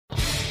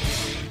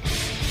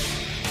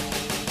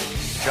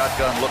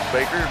Shotgun look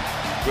Baker.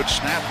 Good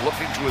snap,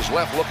 looking to his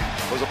left, looking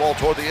was the ball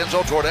toward the end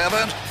zone, toward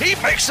Evans.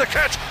 He makes the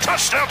catch.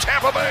 Touchdown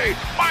Tampa Bay.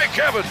 Mike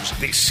Evans.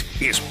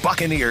 This is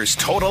Buccaneers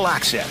Total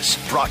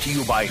Access, brought to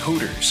you by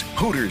Hooters.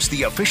 Hooters,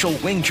 the official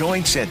wing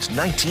joint since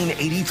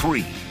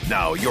 1983.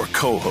 Now your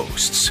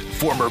co-hosts,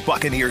 former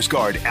Buccaneers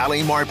guard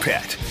Ali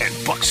Marpet and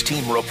Bucs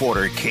team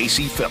reporter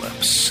Casey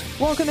Phillips.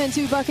 Welcome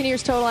into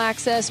Buccaneers Total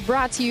Access,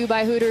 brought to you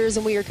by Hooters,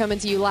 and we are coming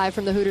to you live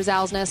from the Hooters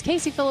Owl's Nest.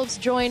 Casey Phillips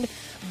joined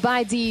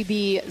by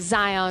DB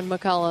Zyon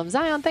McCollum.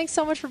 Zyon, thanks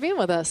so much for being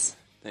with us.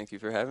 Thank you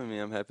for having me.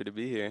 I'm happy to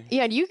be here.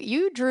 Yeah, and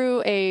you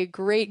drew a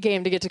great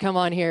game to get to come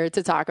on here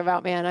to talk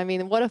about, man. I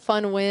mean, what a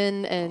fun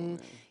win,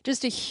 and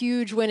just a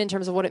huge win in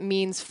terms of what it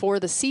means for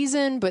the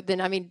season. But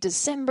then, I mean,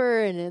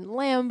 December and in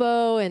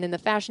Lambeau and in the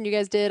fashion you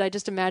guys did, I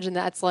just imagine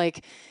that's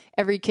like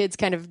every kid's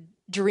kind of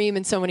dream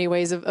in so many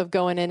ways of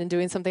going in and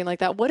doing something like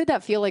that. What did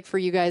that feel like for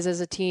you guys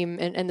as a team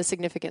and the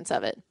significance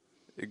of it?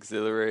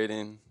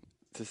 Exhilarating,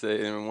 to say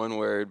it in one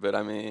word, but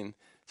I mean,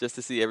 just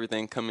to see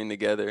everything coming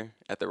together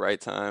at the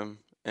right time.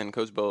 And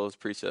Coach Bowles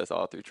preached to us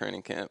all through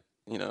training camp.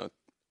 You know,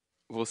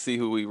 we'll see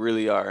who we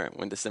really are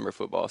when December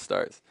football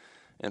starts.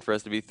 And for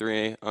us to be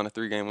on a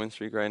three-game win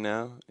streak right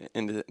now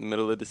in the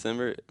middle of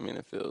December, I mean,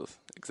 it feels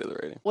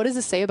exhilarating. What does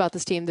it say about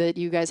this team that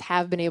you guys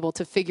have been able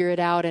to figure it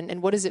out?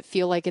 And what does it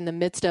feel like in the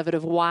midst of it,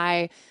 of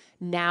why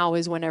now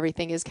is when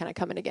everything is kind of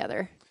coming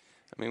together?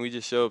 I mean, we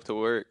just show up to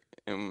work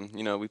and,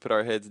 you know, we put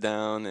our heads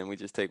down and we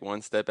just take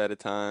one step at a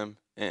time.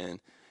 And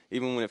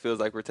even when it feels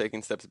like we're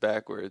taking steps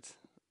backwards,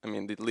 I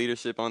mean, the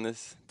leadership on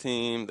this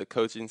team, the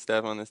coaching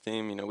staff on this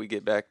team, you know, we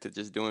get back to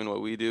just doing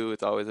what we do.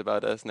 It's always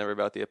about us, never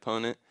about the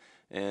opponent.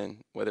 And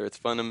whether it's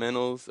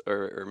fundamentals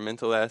or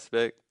mental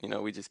aspect, you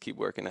know, we just keep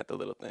working at the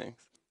little things.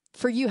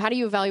 For you, how do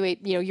you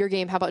evaluate, you know, your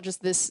game? How about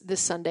just this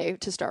Sunday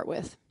to start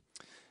with?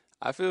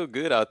 I feel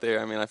good out there.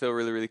 I mean, I feel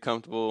really, really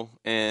comfortable.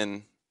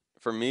 And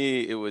for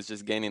me, it was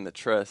just gaining the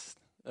trust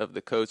of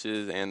the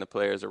coaches and the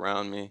players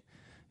around me.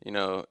 You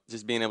know,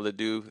 just being able to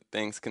do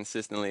things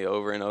consistently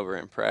over and over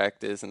in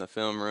practice, in the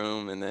film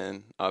room, and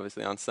then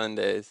obviously on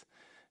Sundays.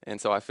 And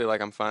so I feel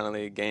like I'm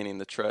finally gaining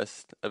the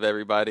trust of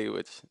everybody,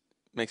 which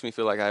makes me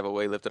feel like I have a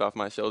weight lifted off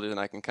my shoulders and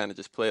I can kind of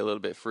just play a little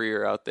bit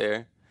freer out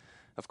there.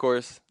 Of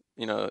course,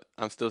 you know,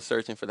 I'm still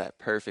searching for that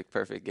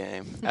perfect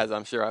game, as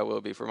I'm sure I will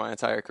be for my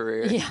entire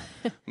career. Yeah.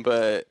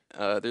 But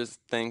there's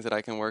things that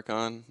I can work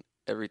on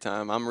every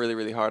time. I'm really,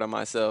 really hard on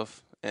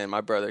myself. And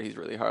my brother, he's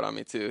really hard on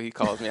me, too. He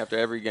calls me after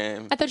every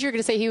game. I thought you were going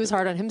to say he was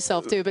hard on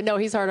himself, too, but no,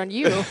 he's hard on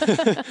you.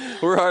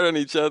 We're hard on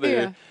each other.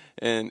 Yeah.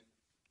 And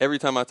every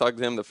time I talk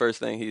to him, the first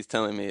thing he's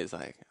telling me is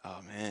like, oh,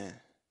 man,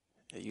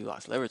 you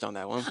lost leverage on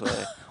that one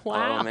play.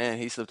 Wow. Oh, man,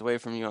 he slipped away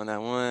from you on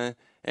that one.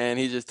 And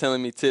he's just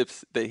telling me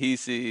tips that he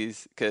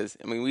sees because,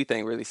 I mean, we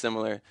think really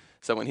similar.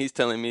 So when he's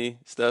telling me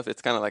stuff,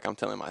 it's kind of like I'm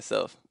telling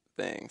myself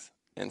things.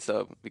 And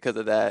so because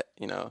of that,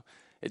 you know,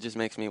 it just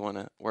makes me want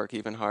to work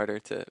even harder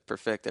to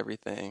perfect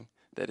everything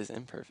that is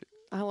imperfect.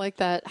 I like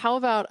that. How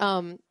about,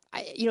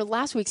 you know,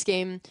 last week's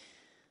game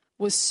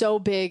was so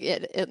big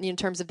in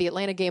terms of the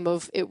Atlanta game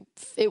of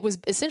it was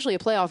essentially a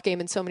playoff game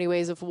in so many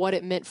ways of what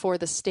it meant for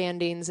the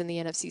standings in the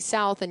NFC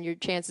South and your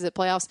chances at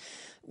playoffs.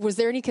 Was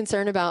there any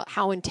concern about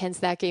how intense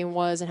that game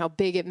was and how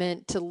big it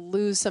meant to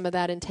lose some of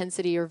that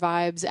intensity or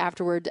vibes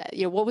afterward?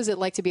 You know, what was it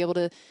like to be able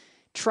to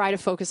try to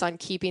focus on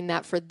keeping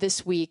that for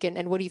this week?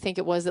 And what do you think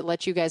it was that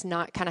let you guys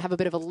not kind of have a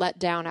bit of a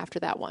letdown after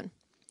that one?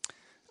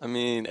 I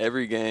mean,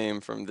 every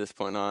game from this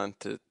point on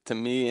to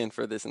me and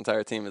for this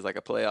entire team is like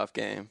a playoff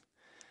game.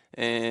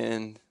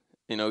 And,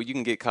 you know, you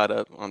can get caught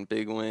up on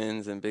big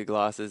wins and big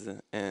losses,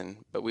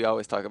 but we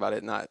always talk about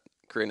it not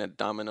creating a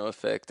domino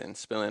effect and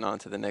spilling on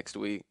to the next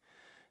week.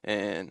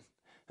 And,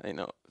 you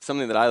know,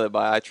 something that I live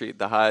by, I treat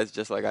the highs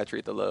just like I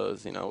treat the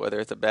lows. You know, whether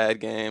it's a bad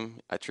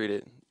game, I treat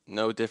it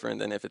no different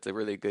than if it's a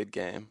really good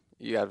game.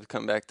 You have to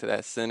come back to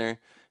that center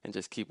and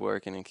just keep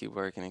working and keep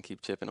working and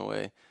keep chipping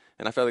away.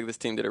 And I felt like this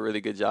team did a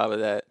really good job of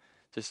that,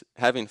 just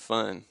having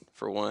fun,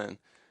 for one.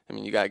 I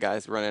mean, you got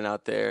guys running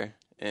out there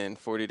in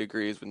 40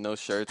 degrees with no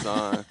shirts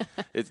on.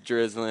 It's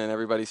drizzling,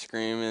 everybody's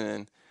screaming,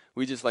 and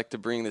we just like to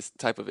bring this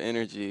type of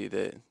energy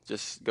that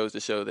just goes to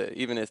show that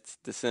even if it's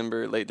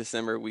December, late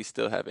December, we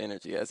still have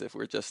energy as if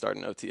we're just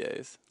starting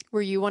OTAs.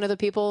 Were you one of the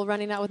people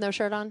running out with no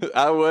shirt on?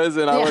 I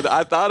wasn't. Yeah.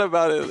 I thought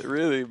about it,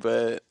 really,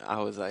 but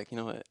I was like, you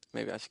know what?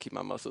 Maybe I should keep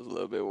my muscles a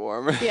little bit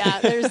warmer. Yeah,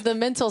 there's the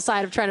mental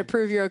side of trying to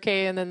prove you're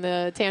okay, and then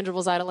the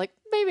tangible side of like,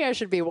 maybe I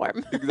should be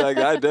warm.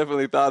 Exactly. I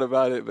definitely thought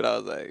about it, but I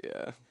was like,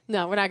 yeah.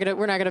 No, we're not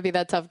gonna be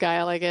that tough guy.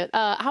 I like it.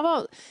 How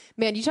about,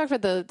 man? You talked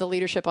about the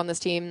leadership on this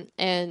team,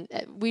 and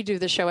we do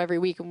this show every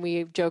week, and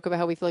we joke about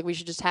how we feel like we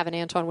should just have an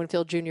Antoine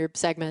Winfield Jr.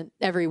 segment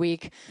every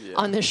week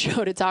on this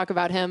show to talk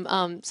about him.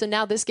 So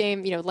now this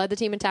game, you know, led the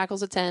team in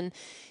tackles at 10.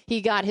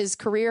 He got his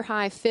career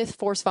high 5th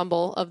forced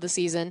fumble of the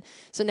season.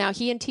 So now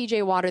he and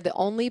TJ Watt are the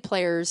only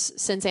players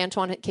since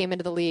Antoine came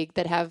into the league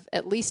that have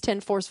at least 10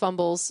 forced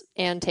fumbles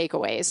and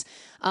takeaways.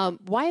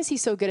 Why is he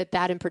so good at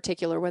that in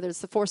particular? Whether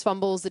it's the forced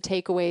fumbles, the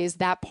takeaways,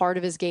 that part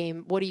of his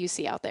game, what do you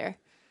see out there?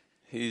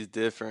 He's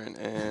different,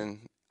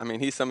 and I mean,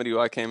 he's somebody who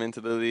I came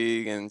into the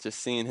league and just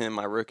seeing him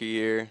my rookie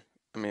year.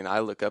 I mean, I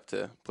look up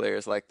to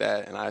players like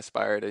that, and I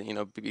aspire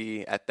to,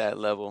 be at that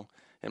level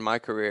in my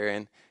career.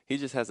 And he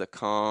just has a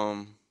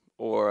calm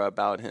aura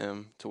about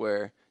him to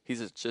where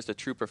he's just a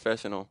true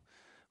professional.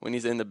 When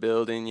he's in the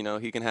building,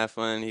 he can have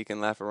fun, he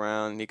can laugh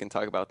around, he can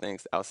talk about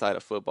things outside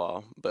of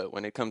football. But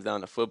when it comes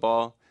down to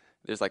football,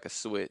 there's like a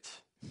switch,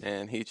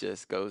 and he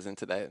just goes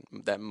into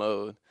that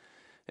mode.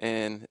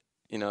 And,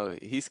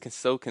 he's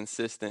so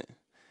consistent.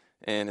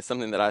 And it's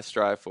something that I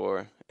strive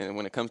for. And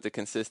when it comes to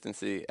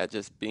consistency at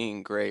just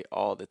being great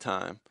all the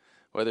time,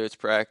 whether it's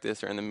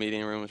practice or in the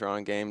meeting rooms or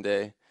on game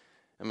day,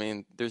 I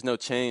mean, there's no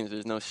change,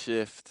 there's no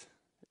shift.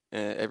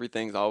 And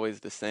everything's always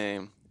the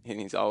same, and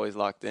he's always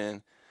locked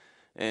in.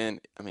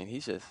 And, I mean,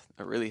 he's just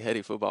a really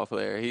heady football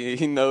player.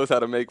 He knows how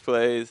to make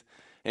plays,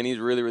 and he's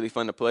really, really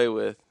fun to play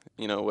with,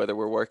 whether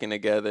we're working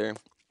together.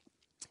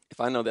 If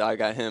I know that I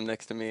got him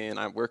next to me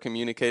and we're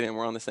communicating and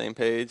we're on the same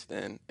page,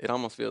 then it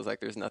almost feels like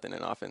there's nothing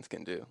an offense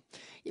can do.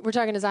 We're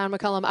talking to Zyon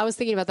McCollum. I was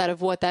thinking about that, of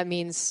what that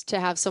means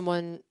to have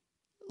someone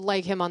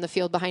like him on the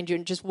field behind you,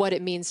 and just what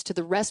it means to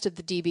the rest of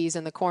the DBs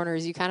and the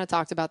corners. You kind of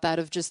talked about that,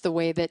 of just the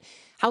way that,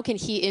 how can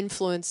he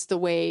influence the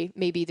way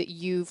maybe that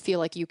you feel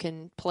like you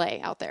can play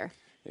out there?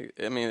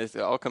 I mean, it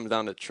all comes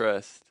down to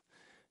trust.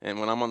 And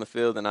when I'm on the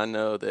field and I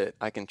know that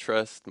I can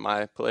trust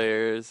my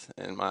players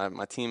and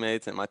my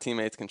teammates, and my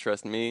teammates can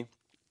trust me,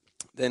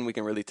 then we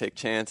can really take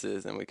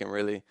chances, and we can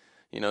really,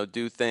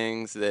 do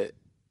things that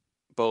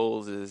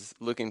Bowles is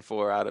looking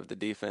for out of the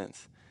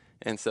defense.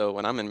 And so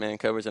when I'm in man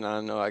coverage and I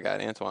know I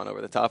got Antoine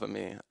over the top of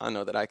me, I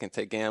know that I can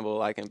take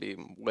gamble. I can be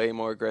way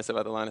more aggressive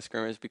at the line of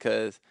scrimmage,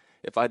 because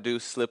if I do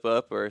slip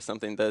up or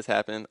something does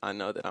happen, I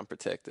know that I'm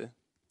protected.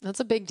 That's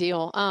a big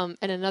deal. And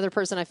another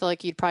person I feel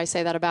like you'd probably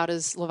say that about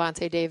is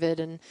Levante David.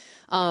 And,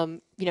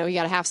 he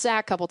got a half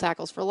sack, couple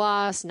tackles for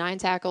loss, 9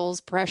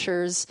 tackles,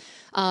 pressures.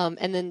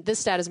 And then this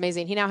stat is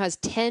amazing. He now has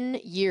 10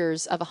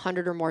 years of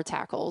 100 or more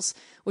tackles,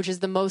 which is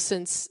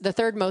the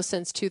third most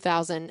since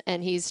 2000.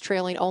 And he's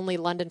trailing only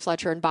London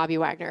Fletcher and Bobby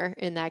Wagner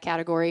in that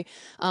category.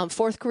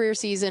 4th career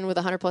season with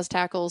 100 plus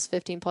tackles,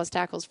 15 plus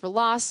tackles for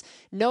loss.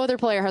 No other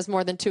player has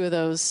more than 2 of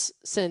those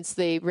since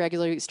they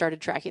regularly started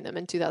tracking them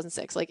in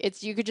 2006.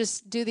 You could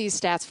just do these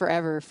stats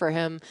forever for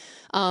him.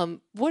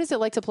 What is it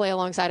like to play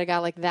alongside a guy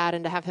like that,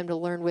 and to have him to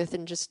learn with,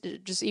 and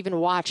just even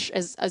watch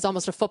as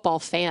almost a football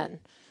fan?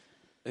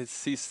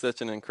 He's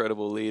such an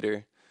incredible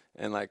leader.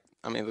 And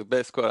the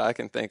best quote I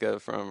can think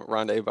of from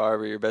Rondé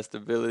Barber, your best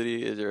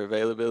ability is your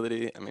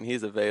availability. I mean,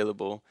 he's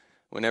available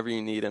whenever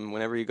you need him.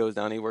 Whenever he goes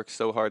down, he works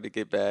so hard to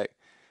get back.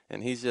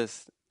 And he's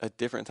just a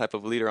different type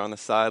of leader on the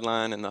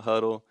sideline, in the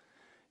huddle.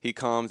 He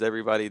calms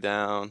everybody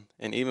down.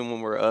 And even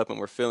when we're up and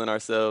we're feeling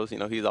ourselves,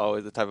 he's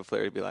always the type of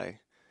player to be like,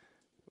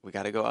 we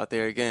got to go out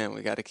there again.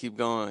 We got to keep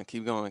going,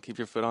 keep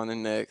your foot on the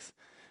next.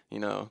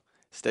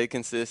 Stay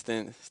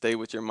consistent, stay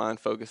with your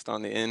mind focused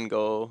on the end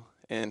goal.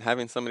 And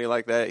having somebody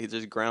like that, he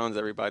just grounds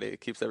everybody.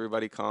 It keeps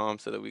everybody calm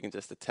so that we can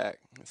just attack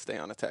and stay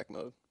on attack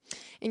mode.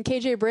 And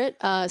KJ Britt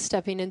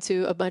stepping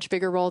into a much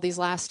bigger role these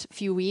last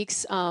few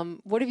weeks.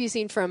 What have you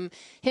seen from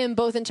him,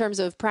 both in terms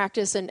of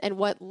practice and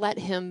what let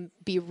him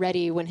be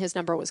ready when his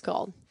number was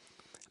called?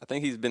 I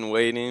think he's been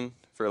waiting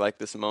for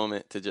this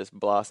moment to just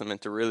blossom and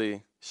to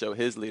really show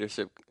his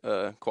leadership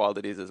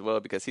qualities as well,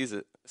 because he's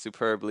a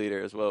superb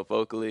leader as well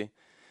vocally.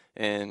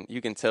 And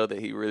you can tell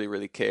that he really,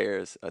 really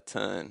cares a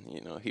ton.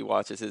 He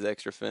watches his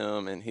extra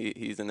film, and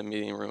he's in the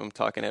meeting room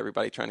talking to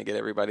everybody, trying to get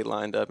everybody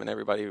lined up and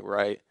everybody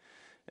right.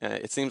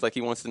 It seems like he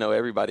wants to know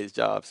everybody's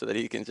job so that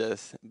he can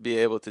just be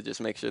able to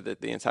just make sure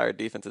that the entire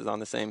defense is on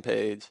the same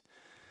page.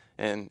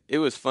 And it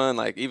was fun.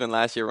 Even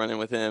last year running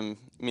with him,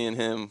 me and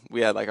him,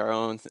 we had our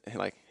own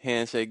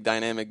handshake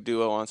dynamic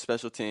duo on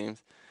special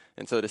teams.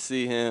 And so to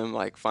see him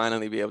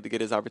finally be able to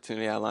get his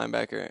opportunity at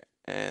linebacker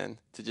and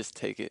to just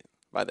take it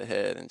by the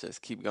head and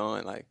just keep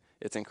going,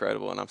 it's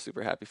incredible, and I'm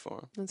super happy for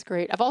him. That's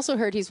great. I've also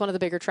heard he's one of the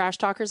bigger trash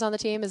talkers on the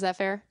team. Is that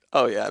fair?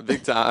 Oh, yeah,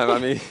 big time. I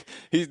mean,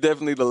 he's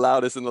definitely the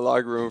loudest in the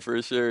locker room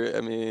for sure. I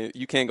mean,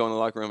 you can't go in the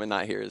locker room and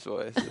not hear his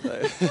voice.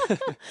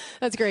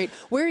 That's great.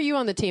 Where are you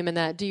on the team in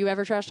that? Do you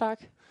ever trash talk?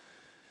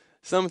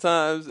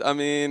 Sometimes. I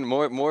mean,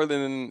 more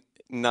than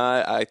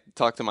not, I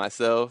talk to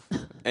myself.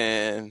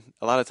 And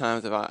a lot of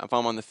times if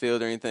I'm on the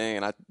field or anything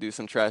and I do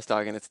some trash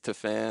talking, it's to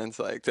fans,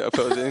 to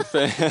opposing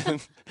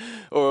fans.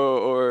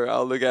 Or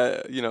I'll look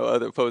at,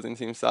 other opposing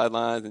team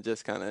sidelines and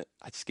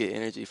I just get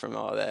energy from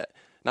all that.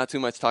 Not too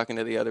much talking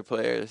to the other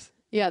players.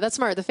 Yeah, that's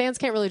smart. The fans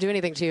can't really do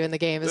anything to you in the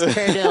game as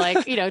compared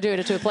to doing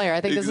it to a player.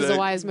 I think this is a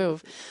wise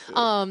move.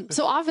 So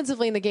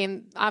offensively in the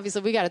game,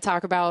 obviously we got to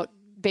talk about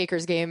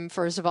Baker's game,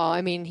 first of all.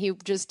 I mean, he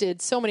just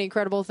did so many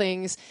incredible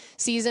things.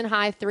 Season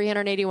high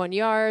 381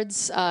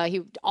 yards.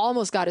 He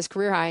almost got his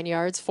career high in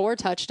yards, 4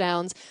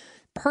 touchdowns,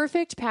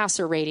 perfect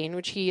passer rating,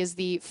 which he is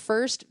the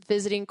first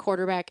visiting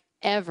quarterback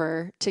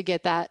ever to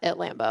get that at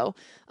Lambeau.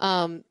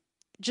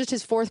 Just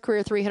his 4th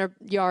career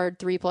 300-yard,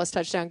 3+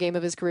 touchdown game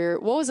of his career.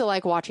 What was it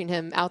like watching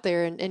him out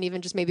there, and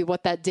even just maybe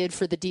what that did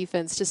for the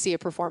defense to see a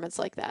performance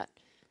like that?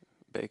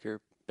 Baker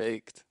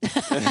baked.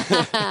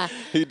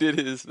 He did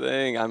his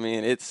thing. I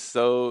mean,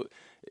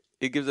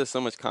 it gives us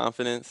so much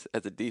confidence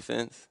as a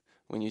defense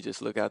when you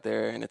just look out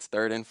there and it's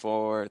 3rd and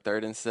 4,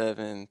 3rd and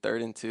 7,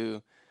 3rd and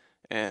 2,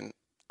 and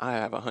I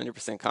have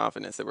 100%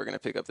 confidence that we're going to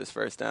pick up this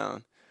first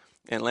down.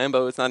 And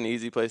Lambeau, it's not an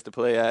easy place to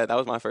play at. That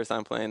was my first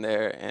time playing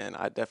there, and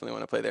I definitely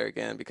want to play there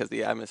again because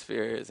the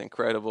atmosphere is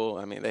incredible.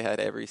 I mean, they had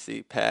every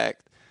seat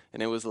packed,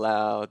 and it was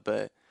loud,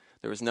 but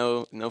there was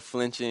no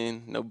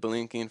flinching, no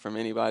blinking from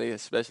anybody,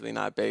 especially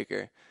not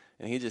Baker.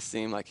 And he just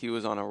seemed like he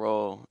was on a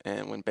roll.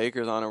 And when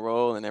Baker's on a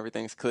roll and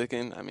everything's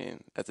clicking, I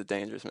mean, that's a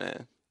dangerous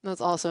man.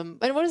 That's awesome.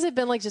 And what has it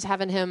been like just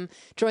having him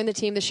join the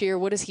team this year?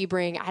 What does he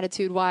bring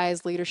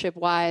attitude-wise,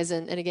 leadership-wise,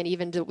 and again,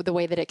 even the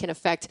way that it can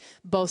affect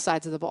both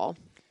sides of the ball?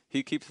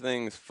 He keeps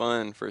things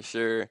fun for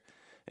sure.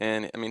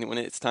 And, I mean, when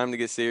it's time to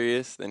get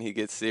serious, then he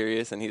gets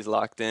serious and he's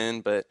locked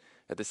in. But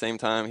at the same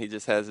time, he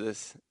just has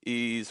this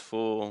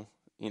easeful,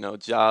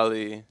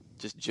 jolly,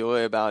 just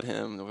joy about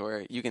him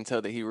where you can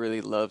tell that he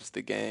really loves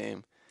the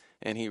game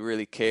and he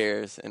really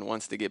cares and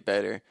wants to get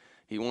better.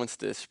 He wants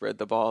to spread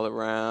the ball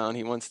around.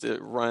 He wants to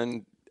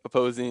run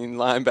opposing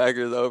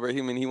linebackers over.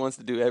 He wants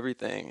to do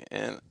everything.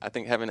 And I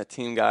think having a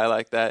team guy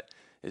like that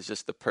is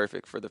just the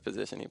perfect for the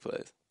position he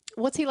plays.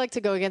 What's he like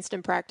to go against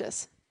in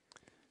practice?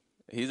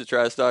 He's a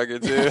trash talker,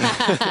 too,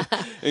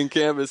 in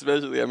camp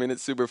especially. I mean,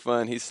 it's super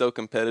fun. He's so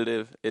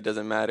competitive. It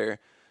doesn't matter,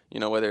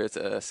 whether it's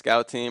a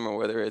scout team or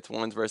whether it's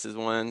ones versus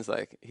ones.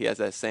 Like, he has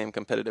that same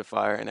competitive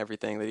fire in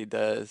everything that he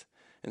does.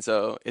 And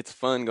so it's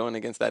fun going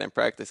against that in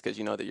practice because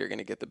you know that you're going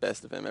to get the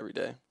best of him every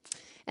day.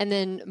 And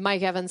then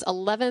Mike Evans,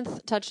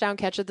 11th touchdown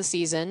catch of the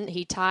season.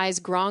 He ties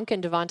Gronk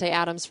and Devontae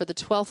Adams for the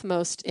 12th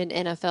most in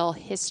NFL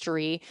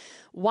history.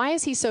 Why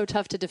is he so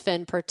tough to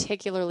defend,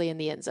 particularly in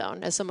the end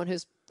zone, as someone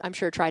who's, I'm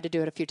sure, tried to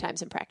do it a few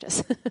times in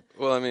practice?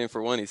 Well, I mean,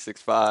 for one, he's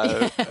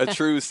 6'5", a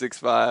true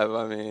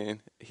 6'5". I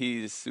mean,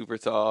 he's super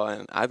tall,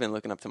 and I've been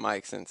looking up to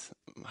Mike since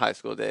high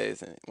school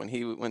days. And when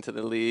he went to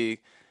the league,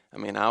 I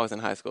mean, I was in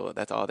high school.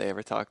 That's all they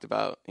ever talked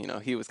about.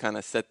 He was kind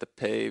of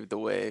paved the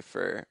way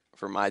for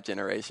my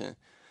generation.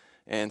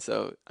 And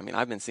so, I mean,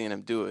 I've been seeing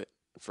him do it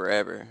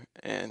forever.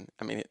 And,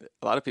 I mean,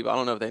 a lot of people, I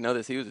don't know if they know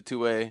this, he was a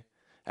two-way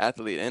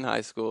athlete in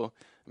high school.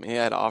 I mean, he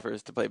had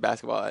offers to play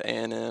basketball at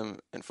A&M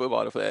and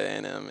football to play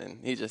at A&M,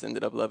 and he just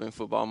ended up loving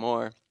football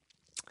more.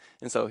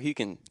 And so he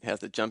has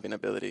the jumping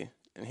ability.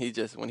 And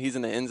when he's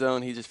in the end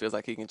zone, he just feels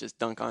like he can just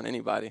dunk on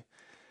anybody.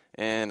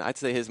 And I'd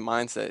say his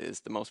mindset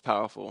is the most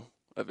powerful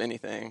of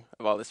anything,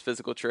 of all his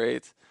physical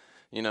traits.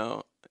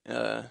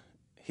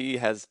 He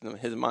has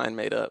his mind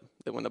made up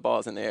that when the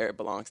ball's in the air, it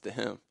belongs to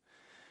him.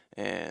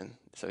 And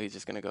so he's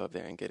just going to go up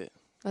there and get it.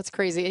 That's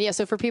crazy. And yeah,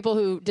 so for people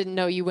who didn't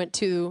know, you went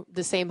to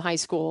the same high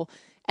school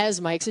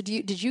as Mike. So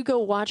did you go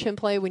watch him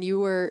play when he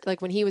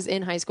was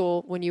in high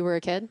school when you were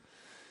a kid?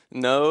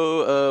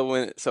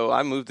 No, so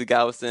I moved to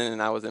Galveston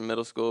and I was in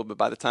middle school, but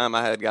by the time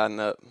I had gotten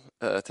up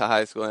to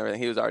high school and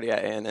everything, he was already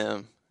at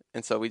A&M.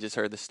 And so we just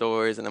heard the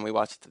stories and then we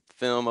watched the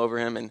film over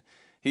him, and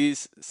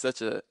he's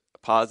such a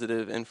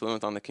positive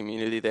influence on the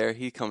community there.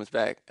 He comes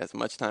back as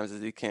much times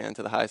as he can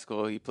to the high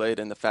school. He played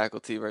in the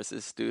faculty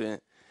versus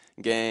student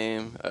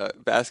game,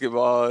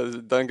 basketball,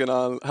 dunking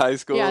on high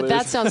schoolers. Yeah,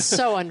 that sounds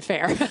so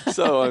unfair.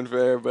 So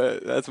unfair,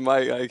 but that's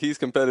Mike. Like, he's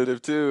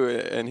competitive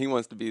too, and he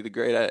wants to be the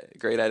great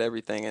at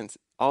everything, and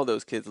all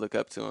those kids look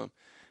up to him.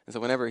 And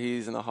so whenever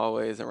he's in the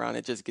hallways around,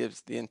 it just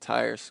gives the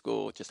entire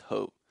school just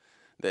hope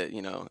that,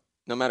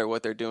 no matter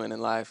what they're doing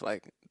in life,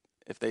 like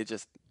if they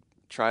just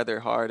try their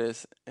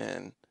hardest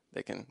and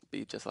they can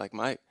be just like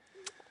Mike.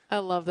 I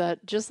love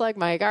that. Just like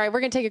Mike. All right, we're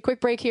going to take a quick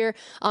break here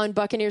on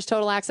Buccaneers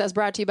Total Access,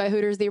 brought to you by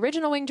Hooters, the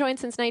original wing joint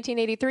since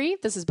 1983.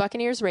 This is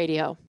Buccaneers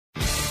Radio.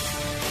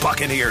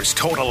 Buccaneers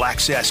Total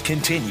Access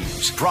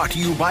continues. Brought to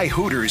you by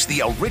Hooters,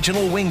 the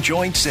original wing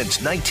joint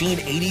since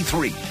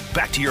 1983.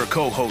 Back to your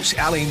co-hosts,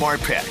 Ali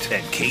Marpet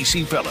and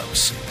Casey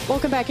Phillips.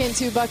 Welcome back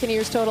into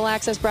Buccaneers Total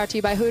Access, brought to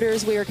you by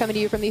Hooters. We are coming to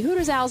you from the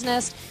Hooters Owl's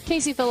Nest.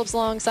 Casey Phillips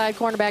alongside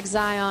cornerback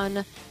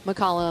Zyon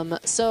McCollum.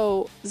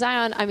 So,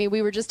 Zyon, I mean,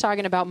 we were just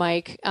talking about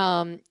Mike.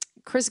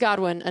 Chris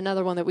Godwin,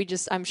 another one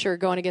that I'm sure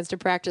going against in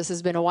practice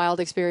has been a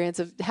wild experience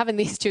of having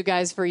these two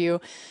guys for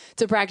you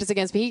to practice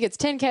against. But he gets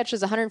 10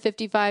 catches,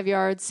 155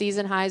 yards,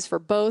 season highs for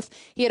both.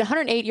 He had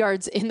 108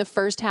 yards in the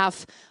first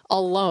half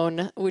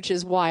alone, which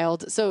is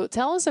wild. So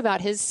tell us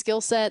about his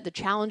skill set, the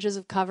challenges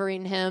of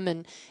covering him,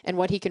 and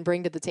what he can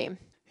bring to the team.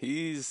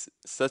 He's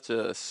such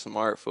a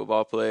smart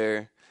football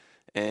player,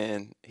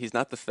 and he's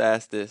not the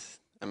fastest.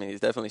 I mean, he's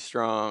definitely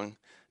strong.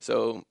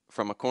 So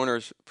from a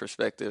corner's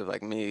perspective,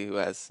 like me, who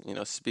has,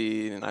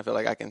 speed, and I feel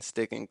like I can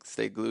stick and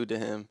stay glued to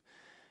him,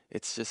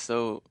 it's just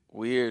so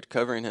weird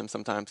covering him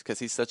sometimes because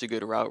he's such a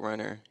good route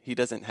runner. He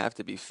doesn't have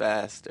to be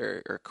fast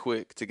or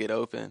quick to get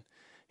open.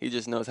 He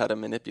just knows how to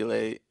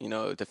manipulate,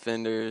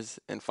 defenders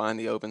and find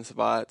the open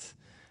spots.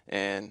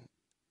 And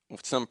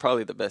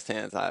probably the best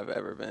hands I've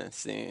ever been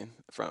seeing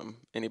from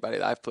anybody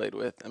that I've played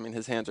with. I mean,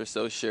 his hands are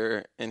so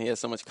sure, and he has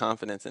so much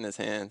confidence in his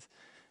hands.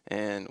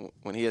 And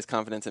when he has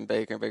confidence in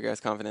Baker and Baker has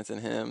confidence in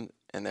him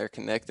and they're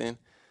connecting,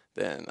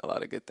 then a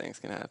lot of good things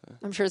can happen.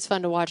 I'm sure it's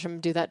fun to watch him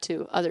do that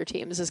to other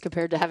teams as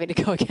compared to having to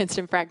go against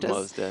in practice.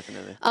 Most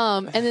definitely.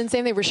 And then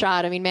same thing,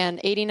 Rashad. I mean, man,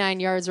 89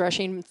 yards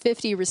rushing,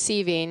 50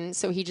 receiving.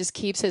 So he just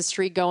keeps his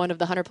streak going of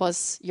the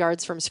 100-plus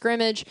yards from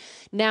scrimmage.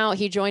 Now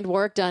he joined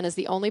Warwick Dunn as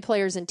the only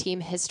players in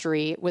team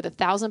history with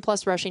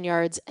 1,000-plus rushing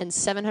yards and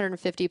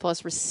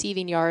 750-plus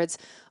receiving yards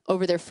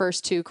over their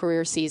first 2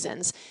 career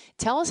seasons.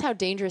 Tell us how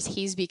dangerous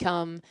he's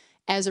become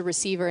as a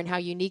receiver and how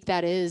unique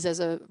that is as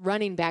a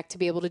running back to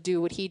be able to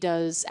do what he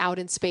does out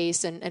in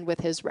space and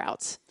with his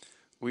routes.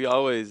 We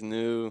always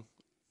knew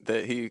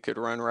that he could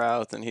run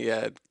routes and he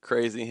had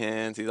crazy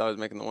hands. He's always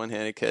making the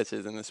one-handed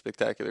catches and the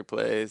spectacular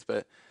plays,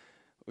 but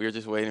we were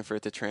just waiting for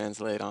it to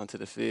translate onto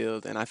the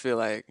field. And I feel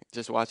like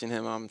just watching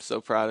him, I'm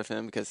so proud of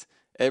him because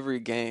every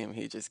game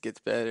he just gets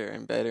better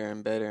and better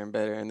and better and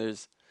better, and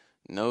there's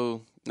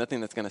nothing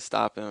that's going to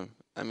stop him.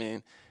 I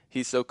mean,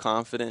 he's so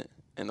confident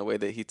in the way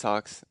that he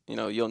talks. You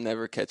know, you'll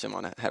never catch him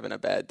on having a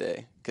bad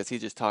day because he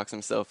just talks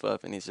himself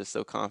up and he's just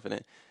so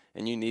confident.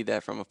 And you need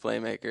that from a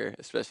playmaker,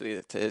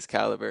 especially to his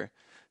caliber.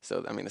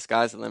 So, I mean, the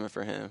sky's the limit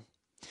for him.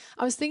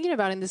 I was thinking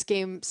about in this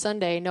game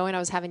Sunday, knowing I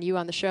was having you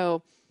on the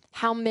show,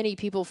 how many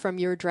people from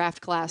your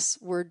draft class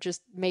were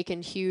just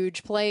making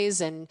huge plays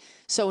and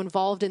so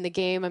involved in the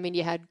game. I mean,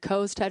 you had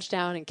Coe's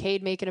touchdown and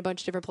Cade making a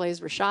bunch of different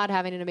plays, Rashad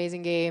having an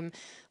amazing game,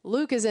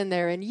 Luke is in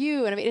there, and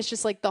you. And I mean, it's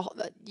just like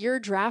your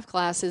draft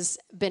class has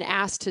been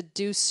asked to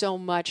do so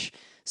much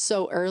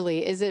so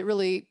early.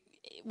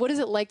 What is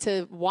it like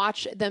to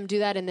watch them do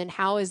that? And then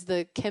how is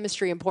the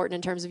chemistry important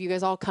in terms of you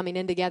guys all coming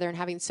in together and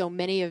having so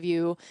many of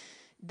you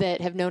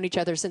that have known each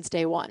other since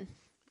day one?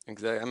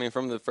 Exactly. I mean,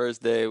 from the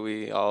first day,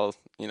 we all,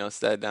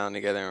 sat down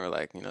together and were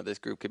like, this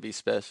group could be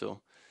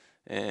special.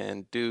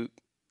 And Duke,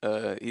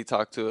 he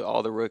talked to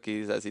all the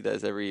rookies as he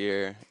does every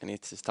year, and he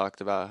just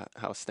talked about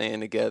how staying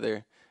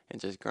together and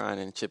just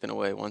grinding and chipping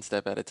away one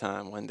step at a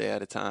time, one day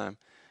at a time.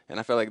 And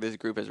I feel like this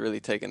group has really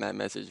taken that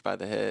message by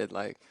the head.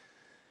 Like,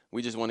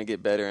 we just want to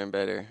get better and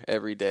better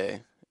every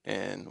day.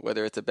 And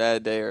whether it's a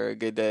bad day or a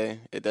good day,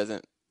 it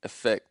doesn't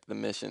affect the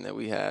mission that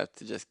we have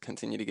to just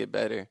continue to get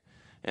better.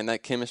 And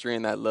that chemistry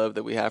and that love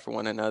that we have for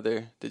one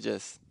another to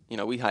just,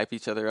 we hype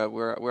each other up.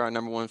 We're our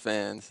number one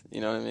fans, you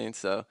know what I mean?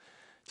 So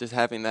just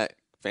having that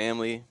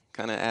family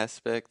kind of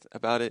aspect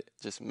about it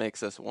just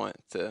makes us want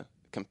to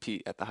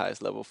compete at the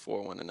highest level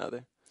for one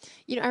another.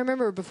 I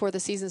remember before the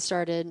season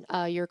started,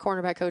 your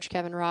cornerback coach,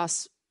 Kevin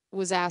Ross,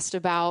 was asked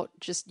about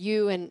just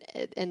you and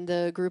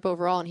the group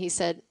overall, and he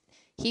said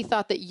he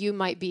thought that you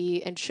might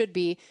be and should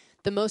be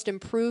the most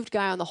improved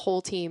guy on the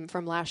whole team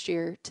from last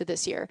year to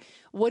this year.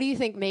 What do you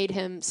think made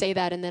him say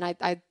that? And then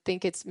I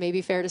think it's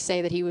maybe fair to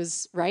say that he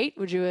was right.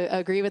 Would you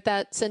agree with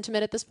that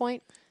sentiment at this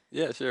point?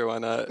 Yeah, sure. Why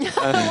not?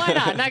 Why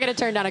not? Not going to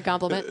turn down a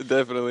compliment.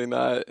 Definitely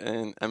not.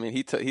 And I mean,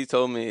 he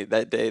told me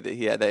that day that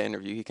he had that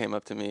interview, he came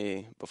up to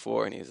me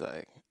before and he's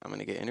like, I'm going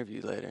to get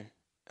interviewed later.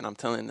 And I'm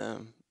telling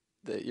them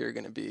that you're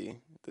going to be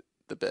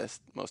the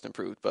best, most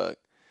improved Buck.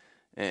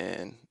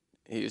 And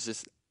he was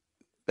just,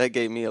 that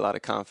gave me a lot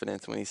of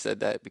confidence when he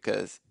said that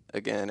because,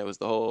 again, it was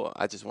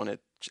I just wanted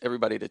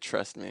everybody to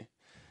trust me.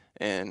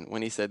 And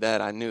when he said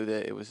that, I knew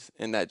that it was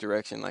in that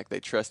direction. Like, they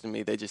trusted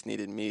me. They just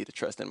needed me to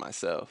trust in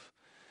myself.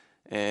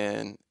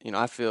 And,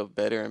 I feel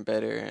better and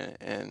better.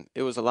 And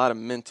it was a lot of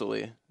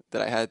mentally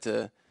that I had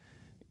to,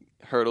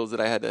 hurdles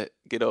that I had to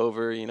get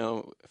over,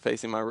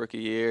 facing my rookie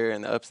year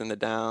and the ups and the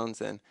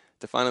downs. And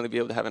to finally be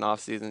able to have an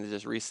off season to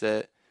just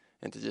reset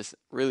and to just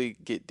really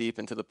get deep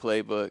into the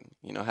playbook,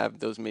 have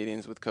those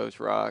meetings with Coach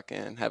Rock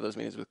and have those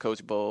meetings with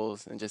Coach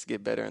Bowles and just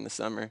get better in the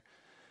summer.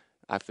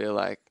 I feel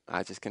like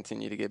I just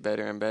continue to get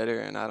better and better,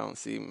 and I don't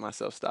see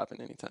myself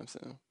stopping anytime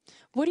soon.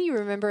 What do you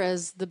remember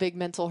as the big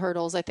mental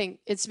hurdles? I think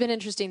it's been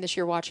interesting this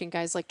year watching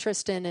guys like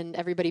Tristan and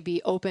everybody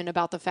be open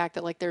about the fact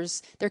that, like,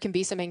 there can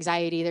be some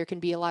anxiety. There can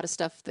be a lot of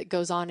stuff that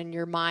goes on in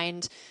your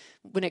mind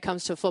when it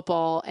comes to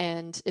football,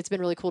 and it's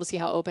been really cool to see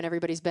how open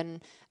everybody's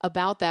been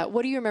about that.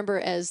 What do you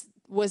remember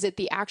was it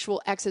the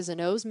actual X's and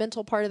O's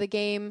mental part of the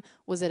game?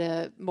 Was it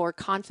a more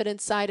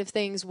confidence side of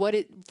things? What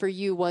for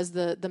you was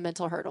the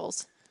mental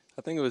hurdles?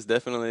 I think it was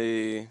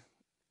definitely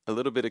a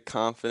little bit of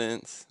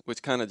confidence,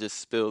 which kind of just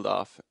spilled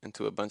off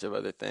into a bunch of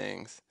other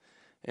things.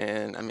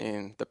 And, I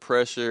mean, the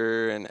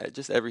pressure and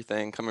just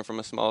everything coming from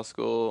a small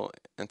school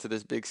into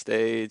this big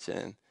stage.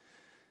 And,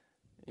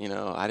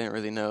 I didn't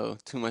really know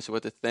too much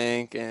what to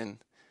think. And,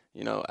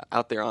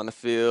 out there on the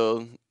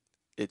field,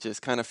 it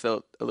just kind of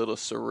felt a little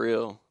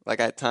surreal. Like,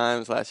 at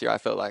times last year, I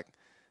felt like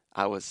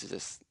I was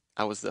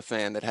the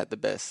fan that had the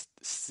best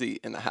seat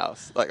in the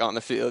house, like on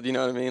the field, you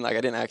know what I mean? Like, I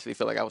didn't actually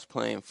feel like I was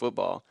playing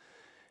football.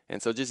 And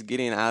so just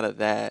getting out of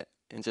that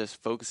and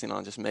just focusing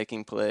on just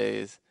making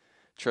plays,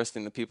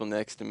 trusting the people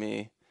next to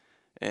me,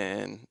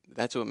 and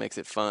that's what makes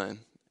it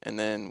fun. And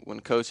then when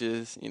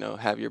coaches,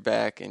 have your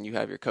back and you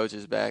have your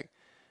coach's back,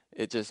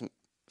 it just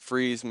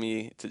frees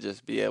me to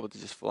just be able to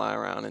just fly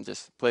around and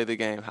just play the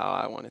game how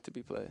I want it to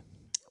be played.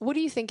 What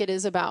do you think it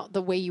is about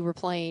the way you were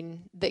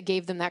playing that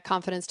gave them that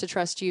confidence to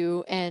trust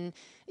you? And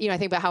I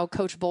think about how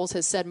Coach Bowles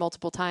has said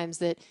multiple times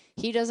that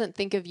he doesn't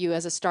think of you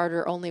as a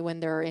starter only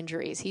when there are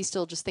injuries. He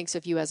still just thinks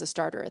of you as a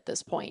starter at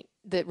this point.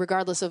 That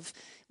regardless of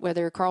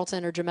whether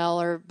Carlton or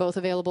Jamel are both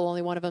available,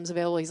 only one of them's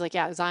available, he's like,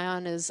 yeah,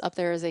 Zyon is up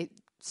there as a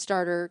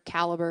starter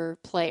caliber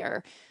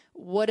player.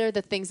 What are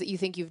the things that you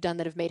think you've done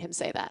that have made him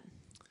say that?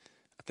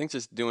 I think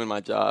just doing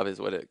my job is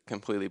what it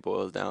completely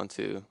boils down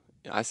to.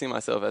 I see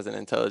myself as an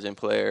intelligent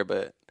player,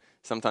 but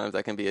sometimes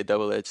that can be a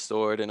double-edged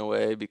sword in a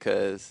way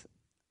because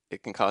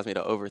it can cause me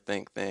to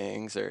overthink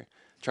things or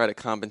try to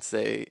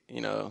compensate,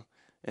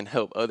 and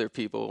help other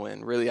people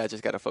when really I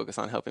just got to focus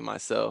on helping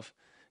myself.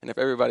 And if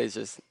everybody's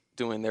just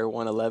doing their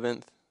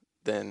 1/11th,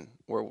 then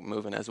we're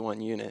moving as one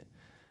unit.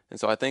 And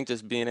so I think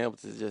just being able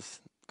to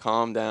just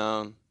calm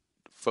down,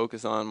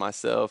 focus on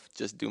myself,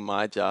 just do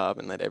my job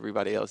and let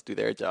everybody else do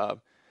their job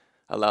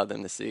allowed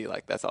them to see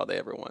like that's all they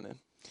ever wanted.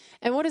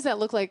 And what does that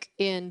look like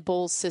in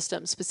Bowles'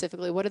 system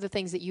specifically? What are the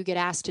things that you get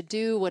asked to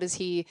do? What does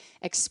he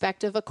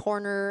expect of a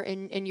corner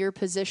in your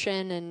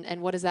position?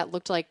 And what does that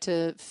look like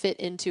to fit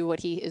into what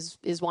he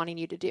is wanting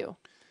you to do?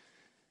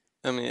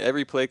 I mean,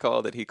 every play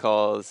call that he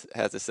calls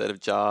has a set of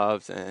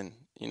jobs, and,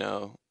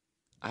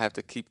 I have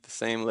to keep the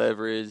same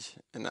leverage.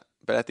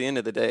 But at the end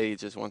of the day, he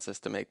just wants us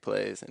to make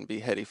plays and be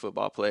heady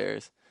football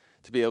players,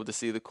 to be able to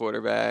see the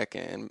quarterback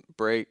and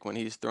break when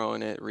he's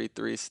throwing it, read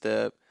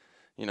 3-step.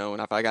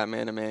 When if I got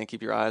man-to-man,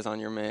 keep your eyes on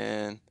your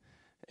man.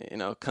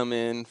 Come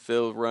in,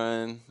 fill,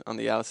 run on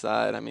the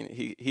outside. I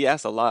mean, he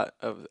asks a lot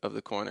of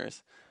the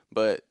corners,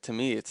 but to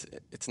me,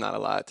 it's not a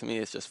lot. To me,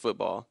 it's just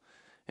football,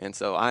 and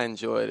so I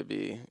enjoy to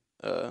be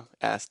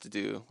asked to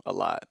do a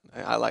lot.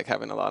 I like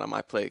having a lot on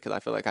my plate because I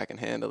feel like I can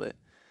handle it.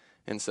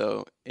 And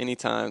so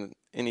anytime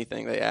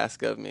anything they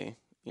ask of me,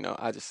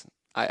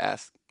 I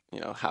ask,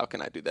 how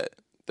can I do that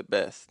the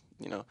best?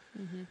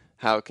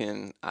 How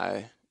can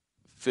I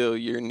fill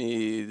your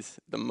needs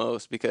the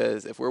most?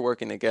 Because if we're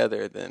working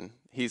together, then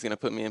he's going to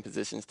put me in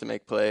positions to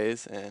make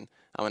plays, and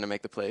I'm going to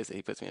make the plays that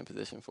he puts me in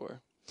position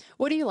for.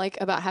 What do you like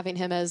about having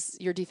him as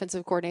your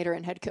defensive coordinator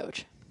and head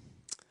coach?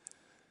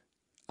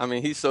 I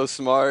mean, he's so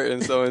smart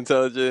and so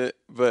intelligent,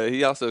 but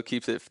he also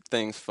keeps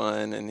things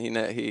fun, and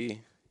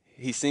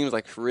he seems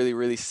like really,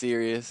 really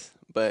serious,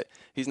 but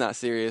he's not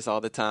serious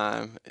all the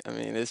time. I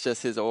mean, it's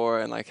just his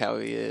aura and like how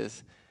he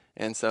is.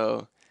 And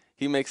so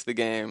he makes the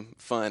game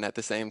fun at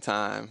the same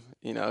time.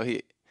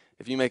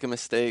 If you make a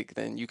mistake,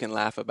 then you can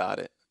laugh about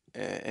it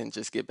and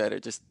just get better.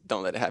 Just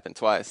don't let it happen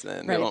twice,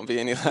 then there won't be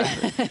any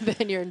laughing.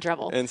 Then you're in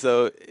trouble. And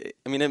so,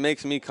 I mean, it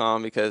makes me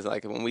calm because,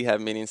 like, when we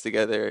have meetings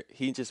together,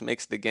 he just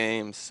makes the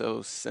game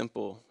so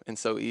simple and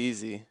so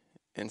easy.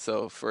 And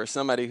so for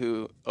somebody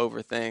who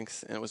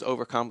overthinks and was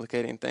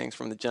overcomplicating things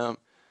from the jump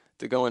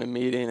to go in a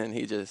meeting and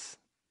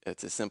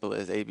it's as simple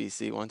as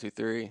ABC, 1, 2,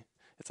 3.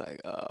 It's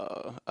like,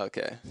 oh,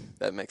 okay,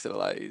 that makes it a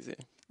lot easier.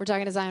 We're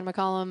talking to Zyon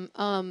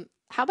McCollum.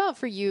 How about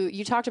for you?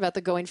 You talked about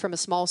the going from a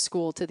small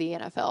school to the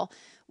NFL.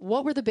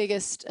 What were the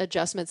biggest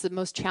adjustments, the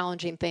most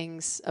challenging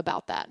things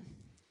about that?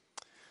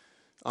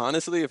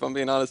 Honestly, if I'm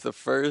being honest, the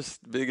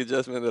first big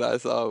adjustment that I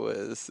saw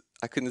was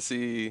I couldn't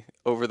see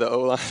over the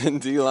O-line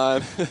and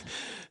D-line.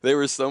 They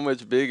were so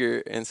much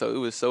bigger, and so it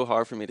was so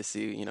hard for me to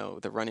see,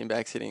 the running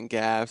backs hitting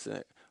gaps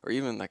or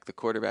even like the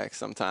quarterbacks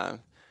sometimes.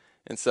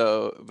 And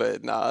so,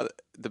 but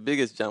the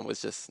biggest jump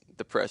was just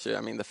the pressure.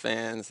 I mean, the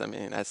fans. I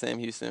mean, at Sam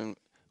Houston,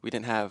 we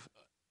didn't have,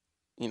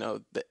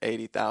 the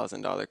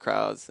 $80,000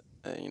 crowds,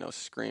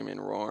 screaming,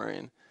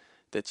 roaring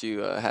that you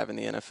have in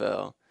the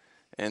NFL.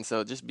 And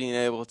so just being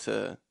able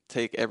to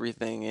take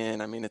everything in,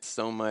 I mean, it's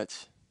so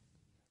much,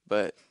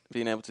 but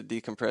being able to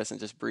decompress and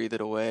just breathe it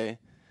away,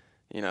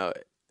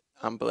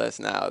 I'm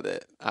blessed now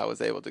that I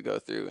was able to go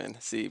through and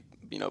see,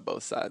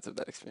 both sides of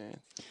that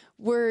experience.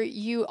 Were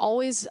you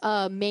always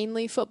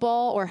mainly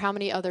football, or how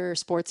many other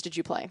sports did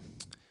you play?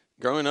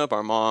 Growing up,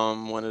 our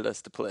mom wanted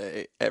us to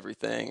play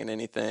everything and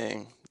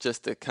anything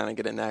just to kind of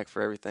get a knack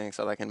for everything.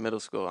 So like in middle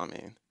school, I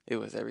mean, it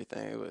was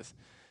everything. It was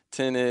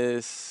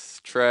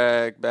tennis,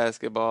 track,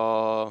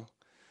 basketball,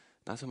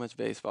 not so much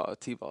baseball,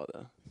 t-ball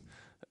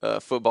though.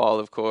 Football,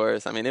 of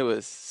course. I mean, it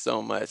was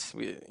so much.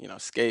 We,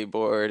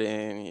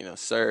 skateboarding,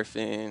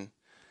 surfing,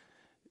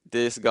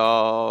 disc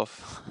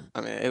golf. I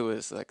mean, it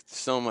was like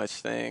so much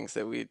things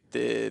that we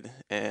did.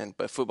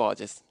 But football,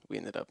 we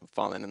ended up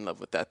falling in love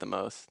with that the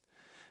most.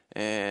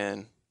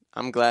 And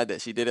I'm glad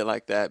that she did it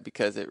like that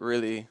because it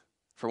really,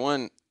 for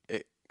one,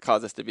 it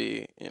caused us to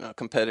be,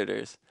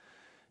 competitors,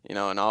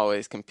 and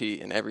always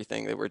compete in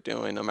everything that we're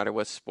doing, no matter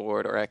what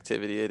sport or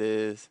activity it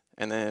is.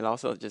 And then it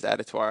also just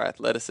added to our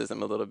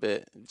athleticism a little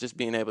bit, just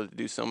being able to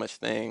do so much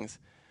things.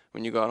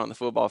 When you go out on the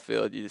football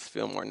field, you just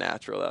feel more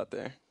natural out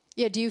there.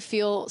 Yeah. Do you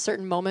feel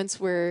certain moments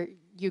where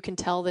you can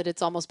tell that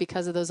it's almost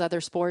because of those other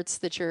sports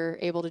that you're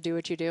able to do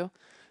what you do?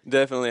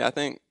 Definitely. I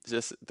think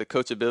just the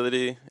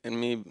coachability and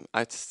me,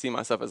 I see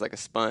myself as like a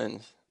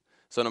sponge.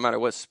 So no matter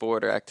what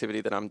sport or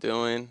activity that I'm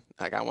doing,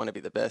 like I want to be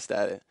the best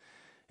at it.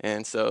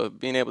 And so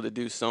being able to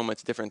do so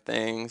much different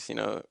things,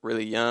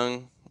 really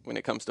young, when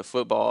it comes to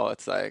football,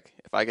 it's like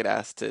if I get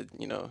asked to,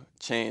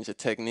 change a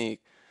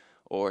technique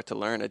or to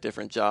learn a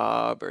different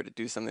job or to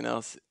do something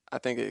else, I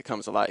think it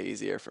comes a lot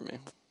easier for me.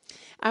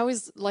 I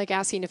always like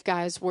asking if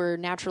guys were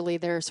naturally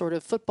their sort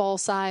of football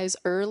size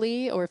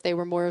early, or if they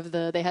were more of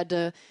they had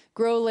to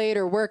grow late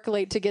or work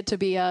late to get to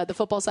be the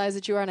football size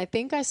that you are. And I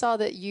think I saw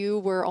that you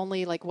were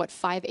only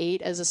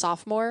 5'8" as a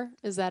sophomore.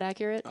 Is that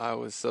accurate? I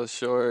was so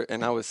short,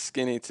 and I was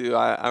skinny too.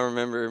 I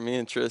remember me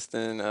and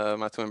Tristan,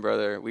 my twin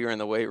brother, we were in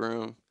the weight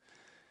room,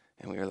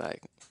 and we were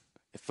like,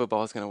 if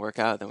football is going to work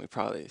out, then we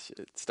probably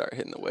should start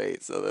hitting the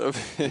weights a little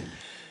bit.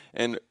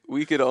 And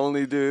we could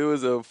only it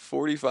was a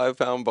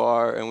 45-pound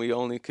bar, and we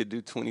only could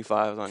do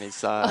 25s on each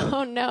side.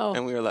 Oh, no.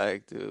 And we were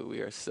like, dude,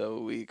 we are so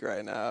weak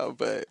right now.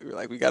 But we were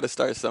like, we got to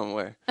start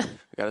somewhere.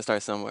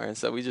 And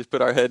so we just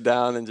put our head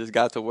down and just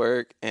got to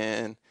work.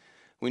 And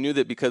we knew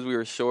that because we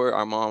were short,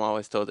 our mom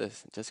always told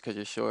us, just because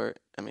you're short,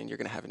 I mean, you're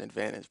going to have an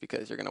advantage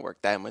because you're going to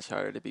work that much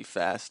harder to be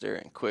faster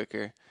and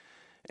quicker.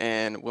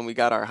 And when we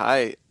got our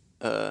height,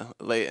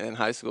 late in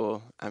high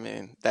school, I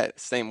mean, that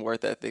same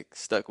work ethic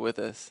stuck with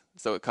us.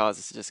 So it caused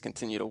us to just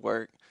continue to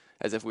work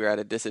as if we were at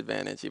a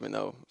disadvantage, even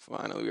though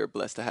finally we were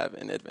blessed to have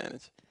an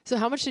advantage. So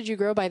how much did you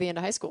grow by the end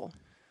of high school?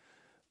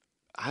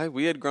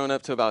 We had grown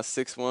up to about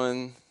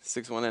 6'1",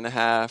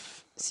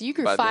 6'1.5". So you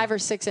grew 5 or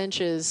 6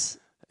 inches.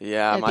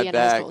 Yeah, at my the end